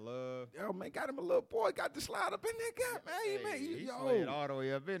fell in love. Yo, man, got him a little boy, got the slide up in there, man. He slid all the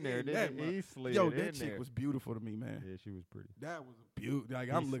way up in there. He slid in there. That chick was beautiful to me, man. Yeah, she was pretty. That was a beauty. Like,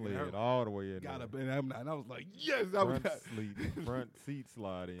 He I'm looking at slid her. all the way in Got there. up in there, and I was like, yes, I was Front seat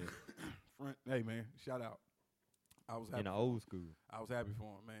slide in. Hey, man, shout out. I was happy. In the old school. I was happy for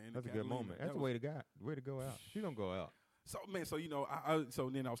him, man. That's a good moment. That's the way to go out. She don't go out. So, man, so, you know, so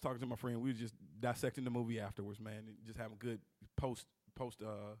then I was talking to my friend. We were just dissecting the movie afterwards, man, and just having good post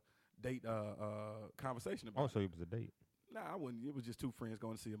date conversation about it. So it was a date. Nah, I wouldn't. It was just two friends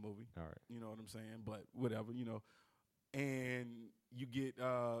going to see a movie. All right. You know what I'm saying? But whatever, you know. And you get,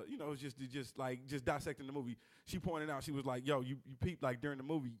 you know, it's just dissecting the movie. She pointed out, she was like, yo, you peeped, like, during the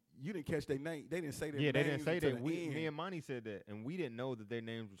movie, you didn't catch their name. They didn't say their names. Yeah, they didn't say that. Me and Monty said that, and we didn't know that their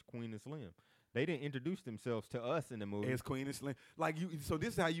names was Queen and Slim. They didn't introduce themselves to us in the movie. As Queen and Slim. Like, so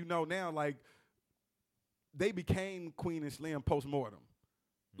this is how you know now, like, they became Queen and Slim post-mortem.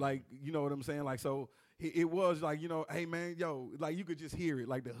 Like, you know what I'm saying? Like, so it was like, you know, hey, man, yo, like, you could just hear it.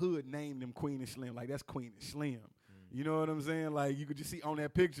 Like, the hood named them Queen and Slim. Like, that's Queen and Slim. You know what I'm saying? Like, you could just see on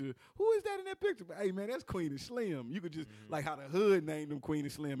that picture, who is that in that picture? But, hey, man, that's Queen and Slim. You could just, like, how the hood named them Queen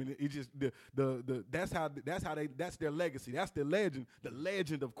and Slim. And it just, that's their legacy. That's their legend, the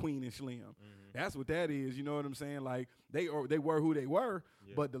legend of Queen and Slim. That's what that is. You know what I'm saying? Like, they were who they were,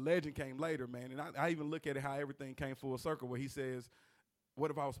 but the legend came later, man. And I even look at it how everything came full circle, where he says, what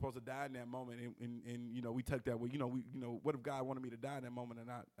if I was supposed to die in that moment? And you know, we took that way. You know, what if God wanted me to die in that moment,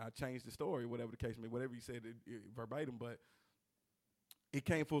 and I changed the story, whatever the case may be, whatever he said verbatim, but it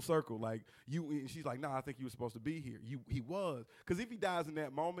came full circle. Like, and she's like, nah, I think you were supposed to be here. He was. Because if he dies in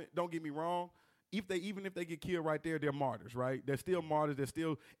that moment, don't get me wrong, even if they get killed right there, they're martyrs, right? They're still martyrs. They're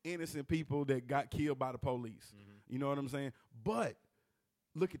still innocent people that got killed by the police. You know what I'm saying? But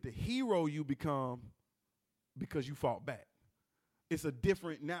look at the hero you become because you fought back. It's a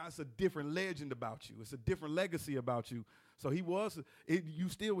different legend about you. It's a different legacy about you. So he was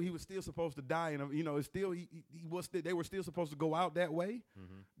still supposed to die, and it's still they were still supposed to go out that way.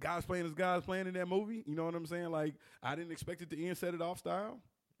 God's plan is God's plan in that movie. You know what I'm saying? Like, I didn't expect it to end Set It Off style.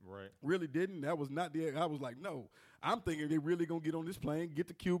 Right. Really didn't. That was not the. I was like, no. I'm thinking they really gonna get on this plane, get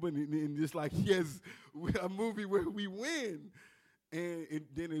to Cuba, and just like, yes, a movie where we win, and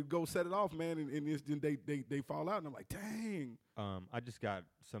then it go Set It Off, man, and then they fall out, and I'm like, dang. I just got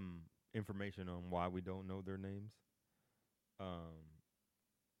some information on why we don't know their names.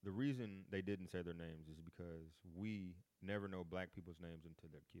 The reason they didn't say their names is because we never know black people's names until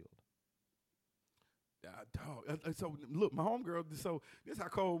they're killed. Dog. So look, my homegirl. So this how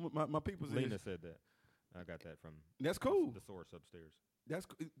cold my people's Lena is. said that. I got that from. That's cool. The source upstairs.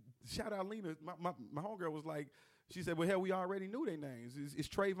 Shout out Lena. My homegirl was like, she said, well, hell, we already knew their names. It's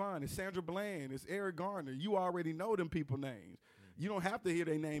Trayvon, it's Sandra Bland, it's Eric Garner. You already know them people names. You don't have to hear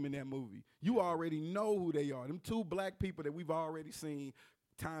their name in that movie. You already know who they are. Them two black people that we've already seen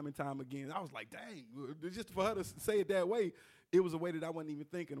time and time again. I was like, dang, just for her to say it that way, it was a way that I wasn't even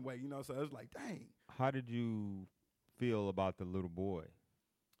thinking the way, So I was like, dang. How did you feel about the little boy?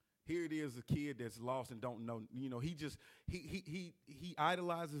 Here it is, a kid that's lost and don't know. He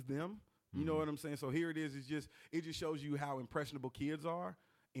idolizes them. You know what I'm saying? So here it is. It just shows you how impressionable kids are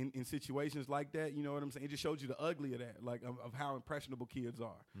in situations like that. You know what I'm saying? It just shows you the ugly of that, like of how impressionable kids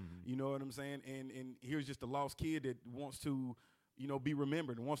are. You know what I'm saying? And here's just a lost kid that wants to, be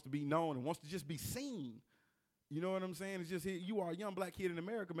remembered and wants to be known and wants to just be seen. You know what I'm saying? It's just you are a young black kid in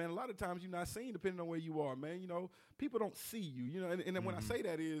America, man. A lot of times you're not seen depending on where you are, man. People don't see you. And then when I say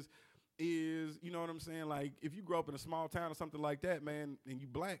that is you know what I'm saying? Like, if you grow up in a small town or something like that, man, and you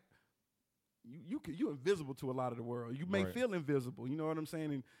black, you're invisible to a lot of the world. You may feel invisible, you know what I'm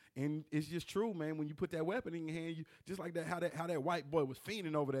saying? And it's just true, man. When you put that weapon in your hand, you just like that how that white boy was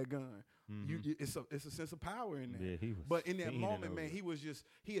fiending over that gun. It's a sense of power in that. Yeah, he was. But in that moment, man, he was just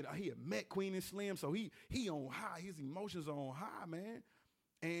he had met Queen and Slim, so he on high. His emotions are on high, man.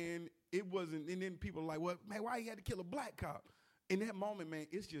 And it wasn't. And then people are like, well, man, why he had to kill a black cop? In that moment, man,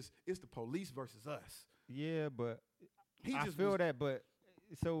 it's the police versus us. Yeah, but I feel that, but.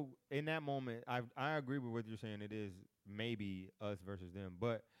 So in that moment, I agree with what you're saying. It is maybe us versus them,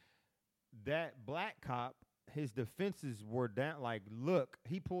 but that black cop, his defenses were down. Like, look,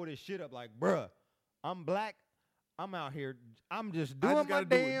 he pulled his shit up. Like, bruh, I'm black. I'm out here. I'm just doing my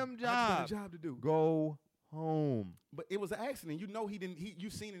damn job. I just got a job to do. Go home. But it was an accident. He didn't. You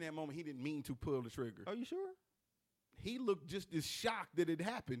seen in that moment, he didn't mean to pull the trigger. Are you sure? He looked just as shocked that it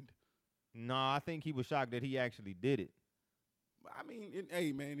happened. No, I think he was shocked that he actually did it. I mean,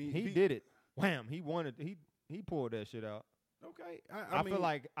 hey, man, he did it. Wham! He pulled that shit out. Okay, I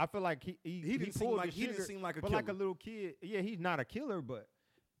feel like he didn't seem like he didn't seem like a but killer. Like a little kid. Yeah, he's not a killer, but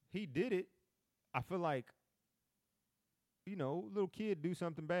he did it. I feel like, little kid do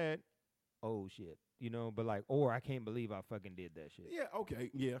something bad. Oh shit, But like, or I can't believe I fucking did that shit. Yeah. Okay.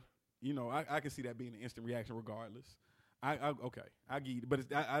 Yeah. I can see that being an instant reaction, regardless. I get it, but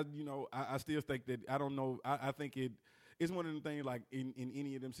I still think that I don't know. I think it's one of the things, like in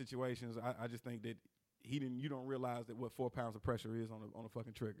any of them situations, I just think that you don't realize that what 4 pounds of pressure is on a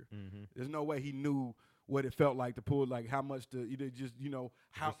fucking trigger. There's no way he knew what it felt like to pull, like how much to just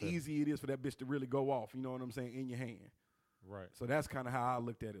how easy it is for that bitch to really go off. You know what I'm saying, in your hand. Right. So that's kind of how I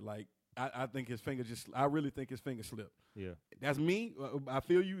looked at it. Like I think his finger I really think his finger slipped. Yeah. That's me. I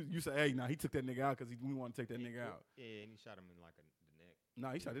feel you. You say, hey, he took that nigga out because we want to take that nigga out. Yeah, and he shot him in like the neck. No,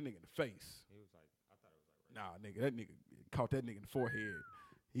 he shot that nigga in the face. He was like, I thought it was like. Nah, nigga, that nigga caught that nigga in the forehead.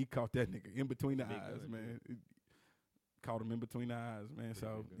 He caught that nigga in between the eyes, man. Caught him in between the eyes, man.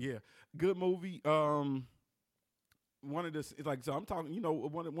 So yeah, good movie. One of this, it's like, so I'm talking.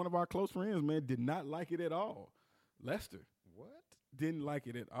 One of our close friends, man, did not like it at all. Lester. What? Didn't like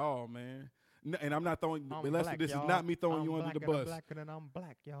it at all, man. No, and I'm not throwing Lester. Black, this y'all. is not me throwing I'm you under the blacker bus. Blacker than I'm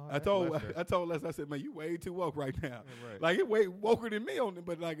black, y'all. I told Lester. I said, man, you way too woke right now. Right. Like, it way woker than me on it.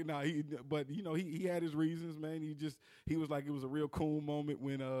 But like, nah, he had his reasons, man. He was like, it was a real cool moment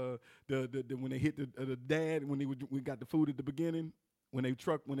when when they hit the dad, when we got the food at the beginning, when they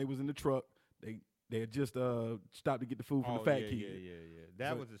was in the truck, they had just stopped to get the food from the fat kid. Yeah.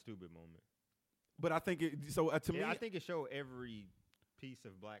 That was a stupid moment. But I think to me, I think it showed every piece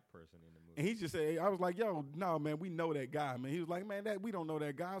of black person in the movie. And he just said, I was like, yo, no, man, we know that guy, man. He was like, man, that we don't know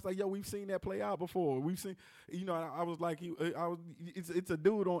that guy. I was like, yo, we've seen that play out before. We've seen, you know, I was like, it's a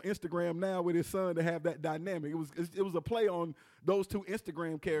dude on Instagram now with his son to have that dynamic. It was a play on those two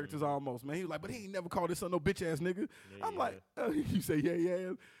Instagram characters almost, man. He was like, but he ain't never called his son no bitch ass nigga. Yeah, I'm like, you say,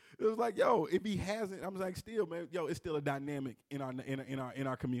 yeah. It was like, yo, if he hasn't, I'm like, still, man, yo, it's still a dynamic in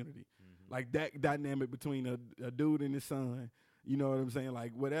our community, like that dynamic between a dude and his son. You know what I'm saying?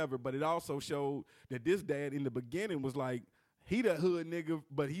 Like, whatever. But it also showed that this dad in the beginning was like, he the hood nigga,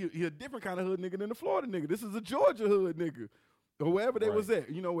 but he a different kind of hood nigga than the Florida nigga. This is a Georgia hood nigga. Or wherever they was at,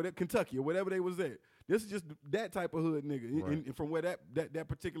 you know, where Kentucky or whatever they was at. This is just that type of hood nigga and from where that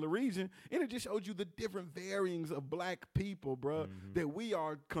particular region. And it just showed you the different varyings of black people, bro, that we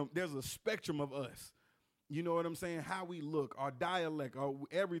are, there's a spectrum of us. You know what I'm saying? How we look, our dialect, our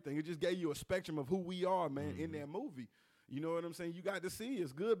everything. It just gave you a spectrum of who we are, man, in that movie. You know what I'm saying? You got to see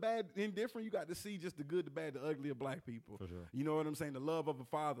it's good, bad, indifferent. You got to see just the good, the bad, the ugly of black people. For sure. You know what I'm saying? The love of a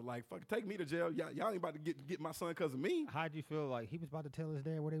father. Like, fuck, take me to jail. Y'all ain't about to get my son because of me. How'd you feel like he was about to tell his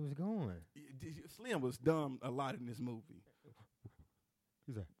dad where they was going? Slim was dumb a lot in this movie.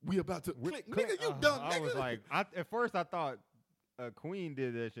 He's like, we about to click. Nigga, you dumb nigga. I was like, at first I thought Queen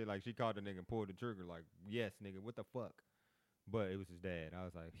did that shit. Like, she called the nigga and pulled the trigger. Like, yes, nigga, what the fuck? But it was his dad. I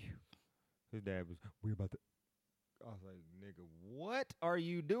was like, phew. His dad was, we about to. I was like, nigga, what are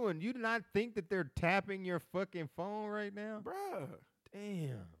you doing? You do not think that they're tapping your fucking phone right now? Bruh.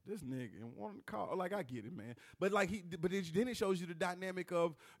 Damn. This nigga and want to call. Like, I get it, man. But like then it shows you the dynamic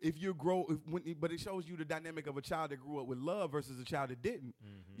of but it shows you the dynamic of a child that grew up with love versus a child that didn't.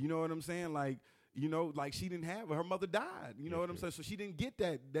 You know what I'm saying? Like, you know, like she didn't have her mother died. You know what I'm saying? So she didn't get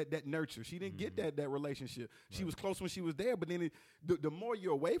that nurture. She didn't get that relationship. Right. She was close when she was there, but then the more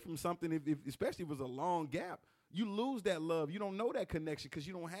you're away from something, if especially if it was a long gap, you lose that love. You don't know that connection because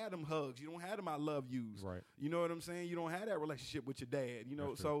you don't have them hugs. You don't have them I love yous. Right. You know what I'm saying? You don't have that relationship with your dad. You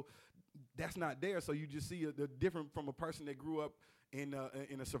know, so that's not there. So you just see the different from a person that grew up in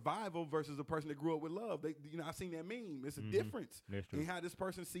a survival versus a person that grew up with love. I seen that meme. It's a difference in how this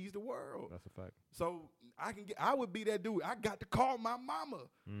person sees the world. That's a fact. So I would be that dude. I got to call my mama.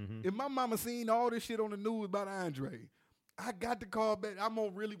 If my mama seen all this shit on the news about Andre, I got to call Betty. I'm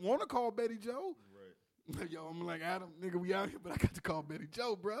gonna really want to call Betty Joe. Yo, I'm like, Adam, nigga, we out here, but I got to call Betty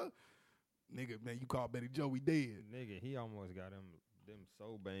Joe, bro. Nigga, man, you call Betty Joe, we dead. Nigga, he almost got them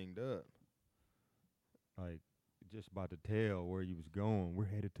so banged up. Like, just about to tell where you was going. We're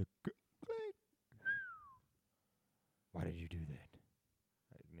headed to Why did you do that?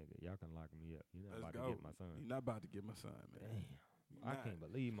 Like, nigga, y'all can lock me up. You're not about to get my son. You're not about to get my son, man. Damn. I can't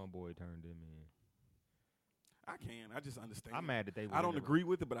believe my boy turned him in. I can. I just understand. I'm mad that they. I don't agree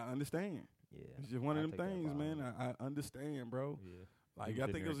with it, but I understand. Yeah, it's just one of them things, man. I understand, bro. Yeah, like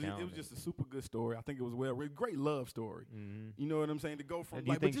I think it was just a super good story. I think it was great love story. You know what I'm saying? To go from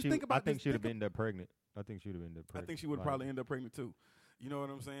like, but just think about. I think she'd have ended up pregnant. I think she'd have ended up pregnant. I think she would probably end up pregnant too. You know what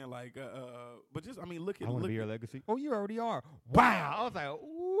I'm saying? Like, but just look at. I want to be your legacy. Oh, you already are. Wow. I was like,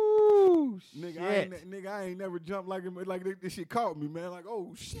 ooh, nigga, I ain't never jumped like this shit caught me, man. Like,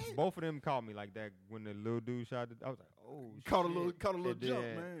 oh shit. Both of them caught me like that when the little dude shot. I was like, oh shit. Caught a little jump,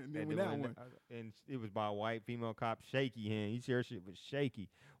 man. And then with that one, and it was by a white female cop, shaky hand. You see her shit was shaky.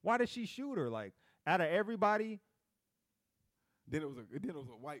 Why did she shoot her? Like, out of everybody. Then it was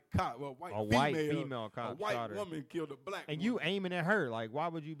a white cop, white female cop. A white woman killed a black. And woman. You aiming at her? Like, why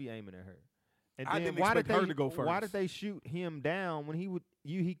would you be aiming at her? And I then didn't expect her to go first. Why did they shoot him down when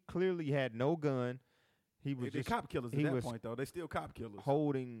he clearly had no gun? He was just cop killers at that point though. They still cop killers.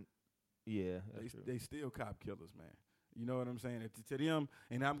 Holding, yeah, they still cop killers, man. You know what I'm saying? To them,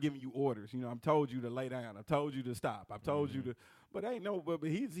 and I'm giving you orders. You know, I've told you to lay down. I've told you to stop. I've told you to. But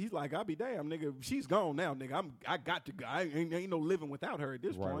he's like, I'll be damned, nigga. She's gone now, nigga. I got to go. Ain't no living without her at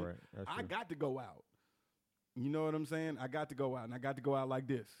this point. Right. I got to go out. You know what I'm saying? I got to go out, and I got to go out like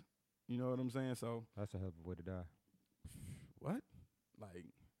this. You know what I'm saying? So that's a hell of a way to die. What? Like,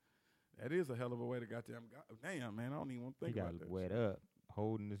 that is a hell of a way to goddamn. Damn, man. I don't even want to think about that. He got wet up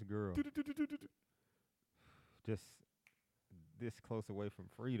holding this girl. Just this close away from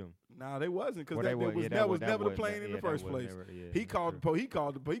freedom. Nah, they wasn't because that was never the plane in the first place. He called the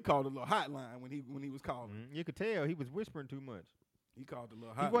little hotline when he was calling. You could tell he was whispering too much. He called the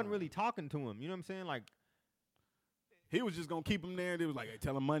little hotline. He wasn't really talking to him. You know what I'm saying? Like, he was just gonna keep him there. And it was like, hey,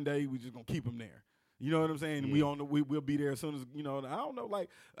 tell him Monday we just gonna keep him there. You know what I'm saying? Yeah. We'll be there as soon as I don't know. Like,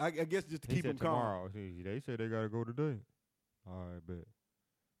 I guess just to keep him tomorrow. calm. They said they gotta go today. All right, bet.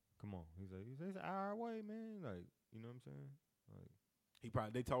 Come on. He's an hour away, man. Like, you know what I'm saying?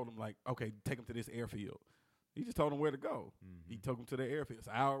 Like, they told him like, okay, take him to this airfield. He just told him where to go. Mm-hmm. He took him to the airfield. It's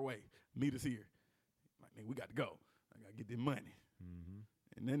an hour away. Meet us here. Like, nigga, we got to go. I got to get this money. Mm-hmm.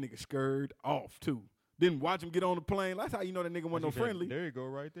 And that nigga scurred off, too. Didn't watch him get on the plane. That's how you know that nigga wasn't no friendly. There you go,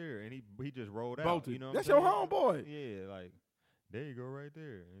 right there. And he just rolled out. Bolted. You know That's what I'm your homeboy. Yeah, like, there you go, right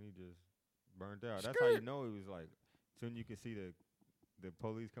there. And he just burnt out. That's Skirt. how you know it was like, soon you can see the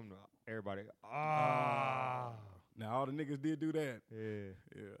police come to everybody. Ah. Now, all the niggas did do that. Yeah.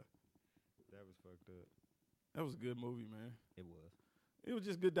 Yeah. That was fucked up. That was a good movie, man. It was. It was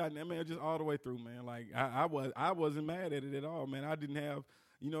just good dynamic, man. Just all the way through, man. Like I wasn't mad at it at all, man. I didn't have,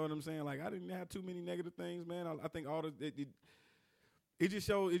 you know what I'm saying? Like I didn't have too many negative things, man. I think all the it just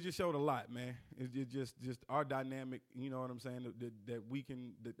showed a lot, man. It just our dynamic, you know what I'm saying? That we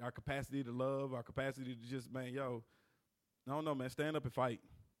can, our capacity to love, our capacity to just, man, yo, I don't know, man. Stand up and fight.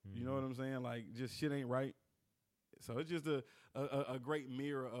 Mm-hmm. You know what I'm saying? Like just shit ain't right. So it's just a great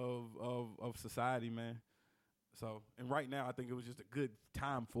mirror of society, man. So, and right now, I think it was just a good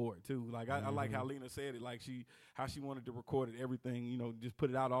time for it too. Like I like how Lena said it, like how she wanted to record it, everything, you know, just put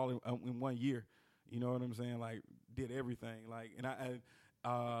it out all in 1 year. You know what I'm saying? Like did everything. Like, and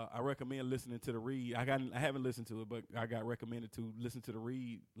I recommend listening to the Read. I haven't listened to it, but I got recommended to listen to the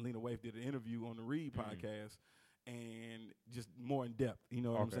Read. Lena Waithe did an interview on the Read podcast. And just more in depth, you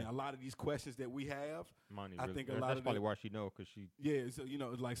know what I'm saying? A lot of these questions that we have, I think a lot that's of probably why she know, because she. Yeah, so you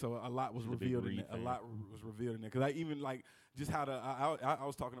know, it's like, so a lot was revealed in there. A lot was revealed in there, because I even like just how I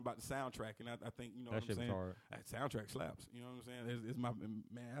was talking about the soundtrack, and I think, you know That what I'm saying. hard. That soundtrack slaps. You know what I'm saying? It's my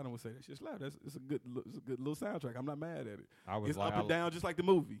man. Adam would say that shit slaps. It's a good little soundtrack. I'm not mad at it. It's up and down, just like the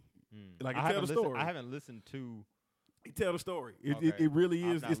movie. Like it tell the story. I haven't listened to. It tell the story. Okay. It really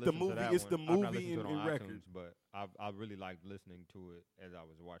is. It's the movie. It's the movie in record. But I really liked listening to it as I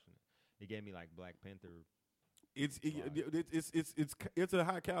was watching it. It gave me like Black Panther. It's a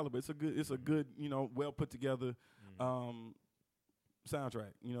high caliber. It's a good you know, well put together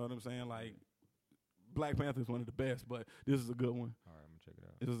soundtrack. You know what I'm saying? Like Black Panther is one of the best, but this is a good one. All right, I'm gonna check it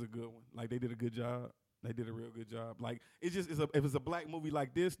out. This is a good one. Like they did a good job. They did a real good job. Like if it's a black movie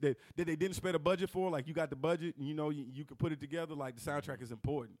like this that they didn't spend a budget for, like you got the budget and you know you could put it together. Like the soundtrack is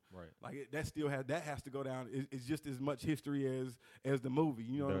important. Right. Like that has to go down. It's just as much history as the movie.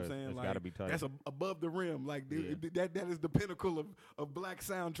 You know what I'm saying? It's like gotta be tight. That's above the rim. Like that is the pinnacle of black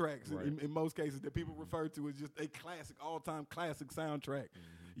soundtracks in most cases that people refer to as just a classic, all time classic soundtrack.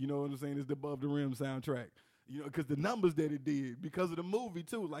 You know what I'm saying? It's the above the rim soundtrack. You know, because the numbers that it did, because of the movie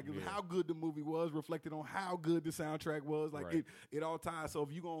too, like it was how good the movie was, reflected on how good the soundtrack was. Like it all ties. So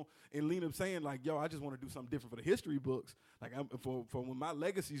if you gon' and Lena saying like, yo, I just want to do something different for the history books, like for when my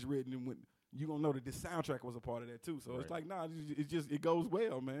legacy's written, and when you gonna know that this soundtrack was a part of that too. So it's like, nah, it goes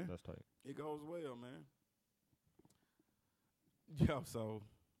well, man. That's tight. It goes well, man. Yo, so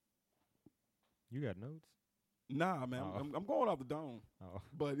you got notes? Nah, man, I'm going off the dome. Oh.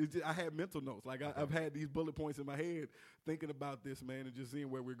 But I had mental notes. Like I've had these bullet points in my head thinking about this, man, and just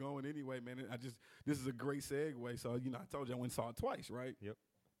seeing where we're going anyway, man. And this is a great segue. So, you know, I told you I went and saw it twice, right? Yep.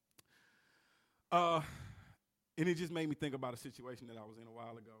 And it just made me think about a situation that I was in a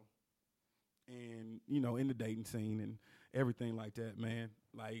while ago. And, you know, in the dating scene and everything like that, man.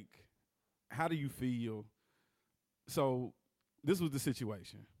 Like, how do you feel? So this was the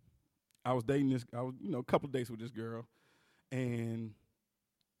situation. I was dating this. I was, you know, a couple of dates with this girl, and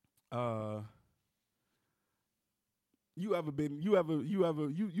when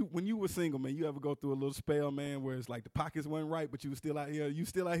you were single, man, you ever go through a little spell, man, where it's like the pockets weren't right, but you still out here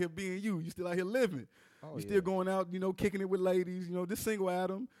being you still out here living, still going out, you know, kicking it with ladies, you know, this single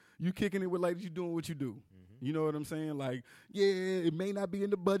Adam, you kicking it with ladies, you doing what you do, you know what I'm saying? Like, yeah, it may not be in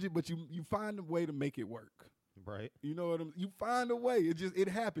the budget, but you find a way to make it work. Right. You know what you find a way. It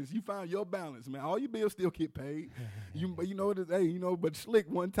happens. You find your balance, man. All your bills still get paid. you know what hey, you know, but slick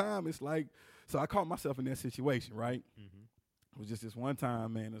one time it's like, so I caught myself in that situation, right? It was just this one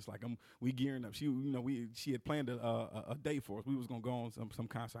time, man. It's like we gearing up. She had planned a date for us. We was gonna go on some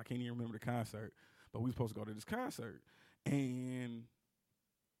concert. I can't even remember the concert, but we was supposed to go to this concert. And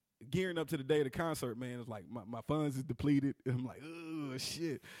gearing up to the day of the concert, man, it's like my funds is depleted. And I'm like, oh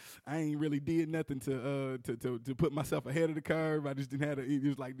shit, I ain't really did nothing to put myself ahead of the curve. I just didn't have it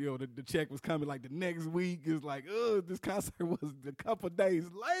was like, you know, the check was coming like the next week. It's like, this concert was a couple of days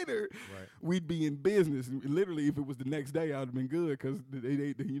later. Right. We'd be in business. Literally, if it was the next day, I'd have been good because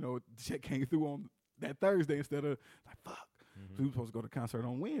they you know, the check came through on that Thursday instead of like fuck. So we were supposed to go to the concert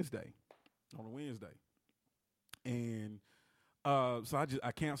on a Wednesday, and So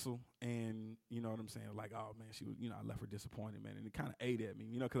I canceled, and you know what I'm saying. Like, oh man, she was, I left her disappointed, man, and it kind of ate at me,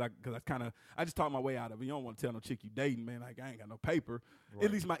 because I just talked my way out of it. You don't want to tell no chick you dating, man. Like I ain't got no paper. Right.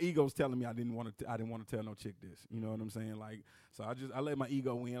 At least my ego's telling me I didn't want to tell no chick this. You know what I'm saying? Like, so I let my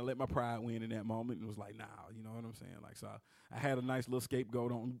ego win, I let my pride win in that moment, and was like, nah, you know what I'm saying? Like, so I had a nice little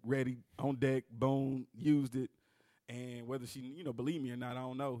scapegoat ready on deck, boom, used it, and whether she believe me or not, I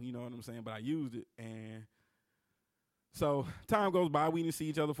don't know. You know what I'm saying? But I used it, and so time goes by, we didn't see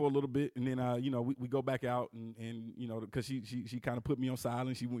each other for a little bit, and then we go back out, and because she kind of put me on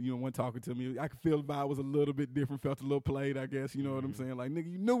silent. She wasn't talking to me. I could feel the vibe was a little bit different, felt a little played, I guess. You know what I'm saying? Like,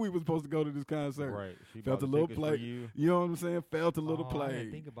 nigga, you knew we were supposed to go to this concert. Right. She Felt a bought little tickets play. for you. You know what I'm saying? Felt a little I played.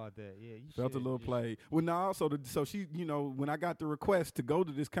 didn't think about that. Yeah, you Felt a should. little You played. Well, no, so she, when I got the request to go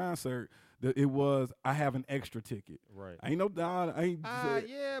to this concert, it was I have an extra ticket. Right. I ain't no dog. I ain't.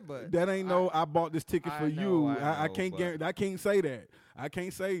 Yeah, but That ain't I bought this ticket for you. I know, can't guarantee. I can't say that. I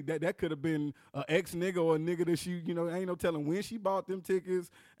can't say that. That could have been an ex nigga or a nigga that she, ain't no telling when she bought them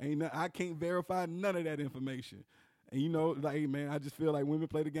tickets. I can't verify none of that information. And like, man, I just feel like women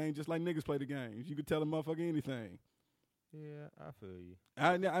play the game just like niggas play the game. You could tell a motherfucker anything. Yeah, I feel you.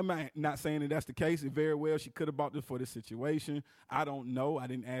 I'm not saying that that's the case. It very well, she could have bought this for this situation. I don't know. I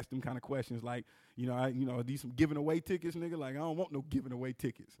didn't ask them kind of questions like, are these some giving away tickets, nigga? Like, I don't want no giving away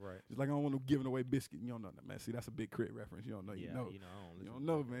tickets. Right. Just like I don't want no giving away biscuit. You don't know that, man. See, that's a big crit reference. You don't know. Yeah, You know. I You don't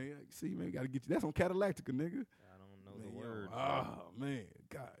know, man. See, man, we got to get you. That's on Cadillactica, nigga. I don't know the words. Oh, man.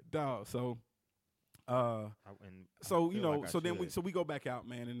 God, dog. So, so we go back out,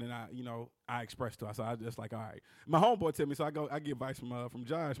 man, and then I expressed to her. So I just like, all right. My homeboy tell me, so I get advice from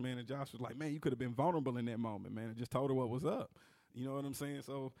Josh, man, and Josh was like, man, you could have been vulnerable in that moment, man, and just told her what was up. You know what I'm saying?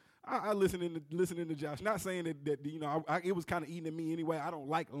 So I listening to Josh, not saying that it was kind of eating at me anyway. I don't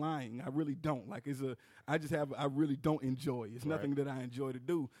like lying. I really don't. Like I really don't enjoy it. It's nothing that I enjoy to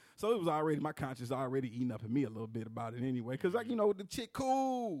do. So it was already, my conscience already eating up at me a little bit about it anyway. Cause the chick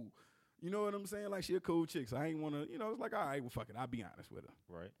cool. You know what I'm saying? Like, she a cool chick, so I ain't want to, it's like, all right, well, fuck it. I'll be honest with her.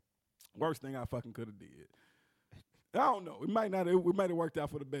 Right. Worst thing I fucking could have did. I don't know. It might have worked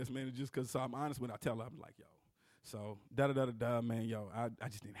out for the best, man. It's just because I'm honest when I tell her, I'm like, yo. So, da-da-da-da-da, man, yo, I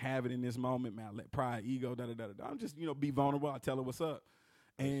just didn't have it in this moment, man. I let pride, ego, da-da-da-da-da. I'm just, be vulnerable. I tell her what's up.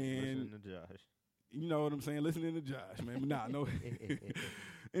 And, Listen to Josh. You know what I'm saying? Listening to Josh, man. But nah, no.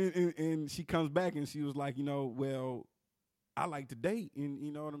 and she comes back and she was like, well, I like to date, and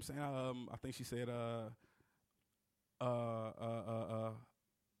you know what I'm saying. I think she said,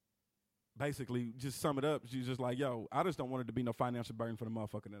 basically, just sum it up. She's just like, yo, I just don't want it to be no financial burden for the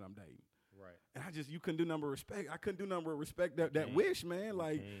motherfucker that I'm dating. Right. And you couldn't do number of respect. I couldn't do number of respect that wish, man.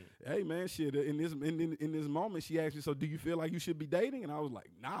 Like, hey, man, shit. In this moment, she asked me, so do you feel like you should be dating? And I was like,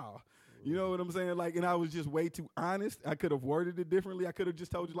 nah. You know what I'm saying? Like, and I was just way too honest. I could have worded it differently. I could have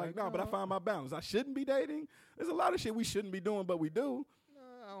just told you, like, no, but I found my balance. I shouldn't be dating. There's a lot of shit we shouldn't be doing, but we do. No,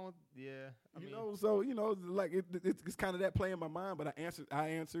 I don't. Yeah. I mean, so like it's kind of that play in my mind. But I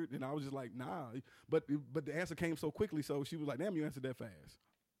answered, and I was just like, nah. But the answer came so quickly. So she was like, damn, you answered that fast.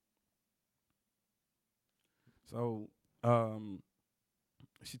 So,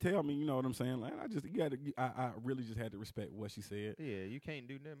 she tell me, you know what I'm saying? Like, I really just had to respect what she said. Yeah, you can't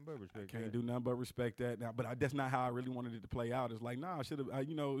do nothing but respect. Can't do nothing but respect that. Now, but that's not how I really wanted it to play out. It's like, nah, I should have.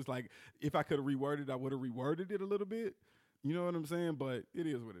 It's like if I could have reworded, I would have reworded it a little bit. You know what I'm saying? But it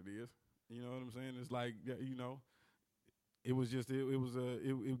is what it is. You know what I'm saying? It's like, it was just it was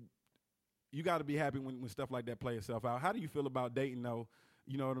you got to be happy when stuff like that play itself out. How do you feel about dating though?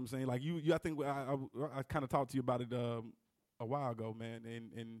 You know what I'm saying? Like I think I kind of talked to you about it a while ago, man.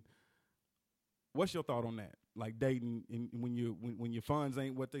 And what's your thought on that? Like dating when your funds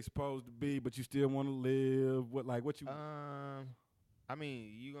ain't what they supposed to be, but you still want to live. What you? I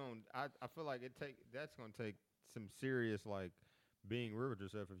mean, I feel like that's gonna take some serious like being real with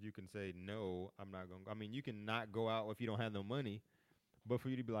yourself if you can say no, I'm not gonna. I mean, you can not go out if you don't have no money, but for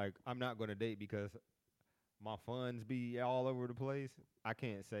you to be like, I'm not gonna date because my funds be all over the place. I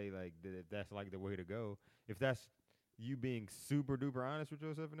can't say like that that's like the way to go. If that's you being super duper honest with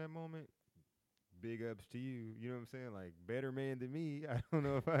yourself in that moment, big ups to you. You know what I'm saying? Like, better man than me. I don't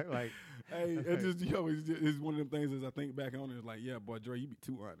know if I like. Hey, it's one of them things as I think back on it. It's like, yeah, boy, Dre, you be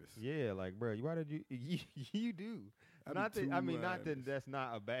too honest. Yeah, like, bro, why did you do? Not that that's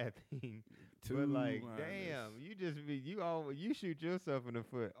not a bad thing. But like, damn, you shoot yourself in the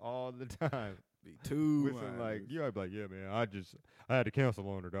foot all the time. Be too with some like, you I'd be like, yeah, man, I had to cancel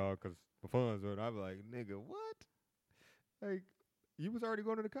on her, dog, because the funds were. I'd be like, nigga, what? Like, you was already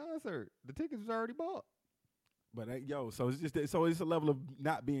going to the concert. The tickets was already bought. But so it's just it's a level of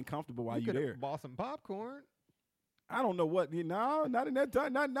not being comfortable while you're there. Bought some popcorn. I don't know what. No, not in that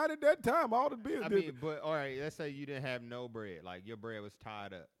time. Not at that time. All the bills. I mean, but all right, let's say you didn't have no bread. Like your bread was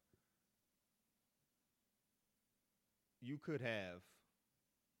tied up. You could have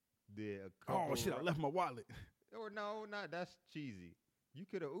a couple oh shit! I left my wallet. Or no, not that's cheesy. You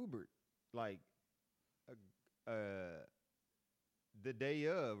could have Ubered like the day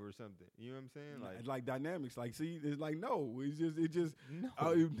of or something. You know what I'm saying? Like dynamics. Like, see, it's like no. It just no.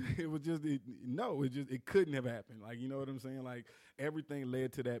 it was just no. It couldn't have happened. Like, you know what I'm saying? Like everything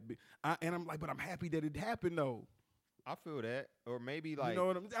led to that. And I'm like, but I'm happy that it happened though. I feel that, or maybe like you know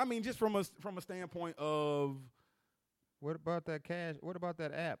what I mean, just from a standpoint of what about that cash? What about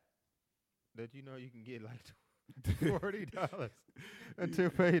that app that you can get like $40 until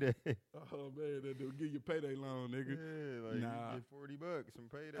payday? Oh man, they'll give you a payday loan, nigga. Yeah, like nah. you get $40 from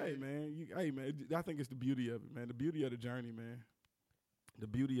payday. Hey man, I think it's the beauty of it, man. The beauty of the journey, man. The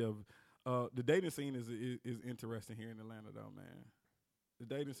beauty of the dating scene is interesting here in Atlanta, though, man. The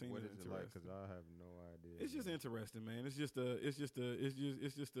dating scene what is it interesting. like? Because I have no idea. It's just interesting, man. It's just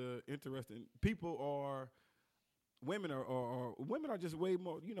interesting. People are. Women are just way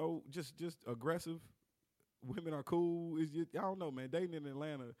more, just aggressive. Women are cool. It's just, I don't know, man. Dating in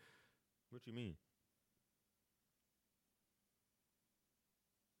Atlanta. What you mean?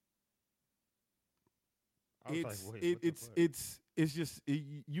 It's just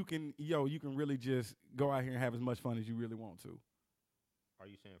you can really just go out here and have as much fun as you really want to. Are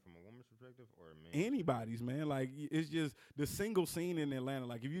you saying from a woman's perspective or a man? Anybody's, man. Like, it's just the single scene in Atlanta.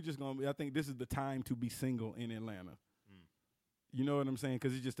 Like, if you're just going to, I think this is the time to be single in Atlanta. You know what I'm saying?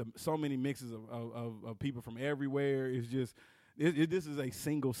 Because it's just so many mixes of people from everywhere. It's just, this is a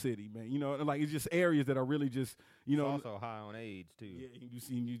single city, man. You know, like, it's just areas that are really just, it's also high on AIDS too. Yeah, you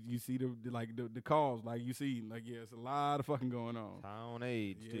see the calls, like you see, like, yeah, it's a lot of fucking going on. High on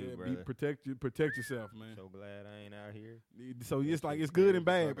AIDS too, brother. Protect yourself, man. So glad I ain't out here. So it's like it's good and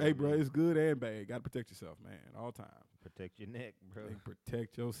bad, hey, bro. It's good and bad. Got to protect yourself, man, all times. Protect your neck, bro.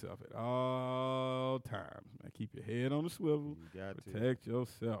 Protect yourself at all times, man. Keep your head on the swivel. You got to protect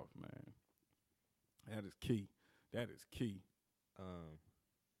yourself, man. That is key.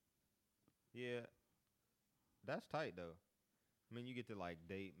 Yeah, that's tight though. I mean, you get to like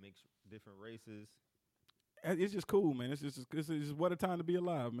date, mix different races. It's just cool, man. It's just what a time to be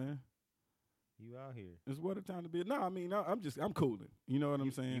alive, man. You out here. It's what a time to be. No, I mean, I'm cooling. You know what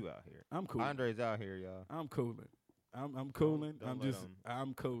I'm saying? You out here. I'm cooling. Andre's out here, y'all. I'm cooling. I'm cooling. I'm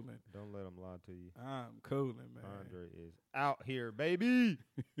cooling. Don't let him lie to you. I'm cooling, man. Andre is out here, baby.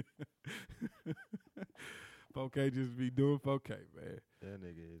 4K just be doing 4K, man. That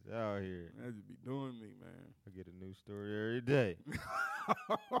nigga is out here. That just be doing me, man. I get a new story every day.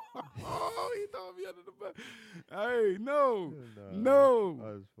 Oh, he threw me under the bus. Hey, no.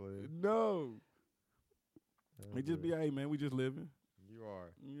 I was playing. No. We just be, hey, man, we just living. You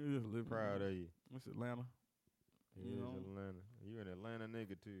are. You just living. Proud man. of you. It's Atlanta. It is Atlanta. You an Atlanta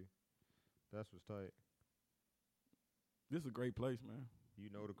nigga, too. That's what's tight. This is a great place, man. You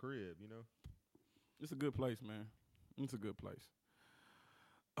know the crib, you know? It's a good place, man. It's a good place.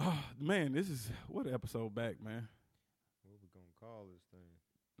 Oh, man, this is, what episode back, man? What we gonna call this thing?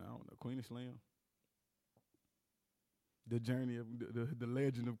 I don't know. Queen of Slim. The journey of the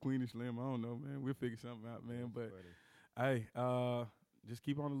legend of Queen of Slim. I don't know, man. We'll figure something out, man. That's but funny. Hey, just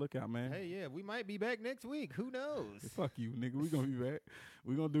keep on the lookout, man. Hey, yeah, we might be back next week. Who knows? Fuck you, nigga. We gonna be back.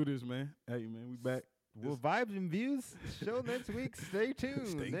 We gonna do this, man. Hey, man, we back. Well, Vibes and Views show next week. Stay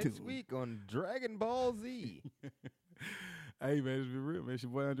tuned. Next week on Dragon Ball Z. Hey, man, it's been real, man. It's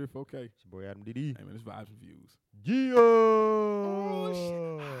your boy Andre 4K. It's your boy Adam DD. Hey, man, it's Vibes and Views. Yeah. Oh,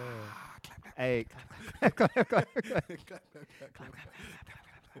 shit. Hey.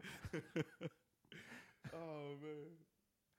 Oh, man.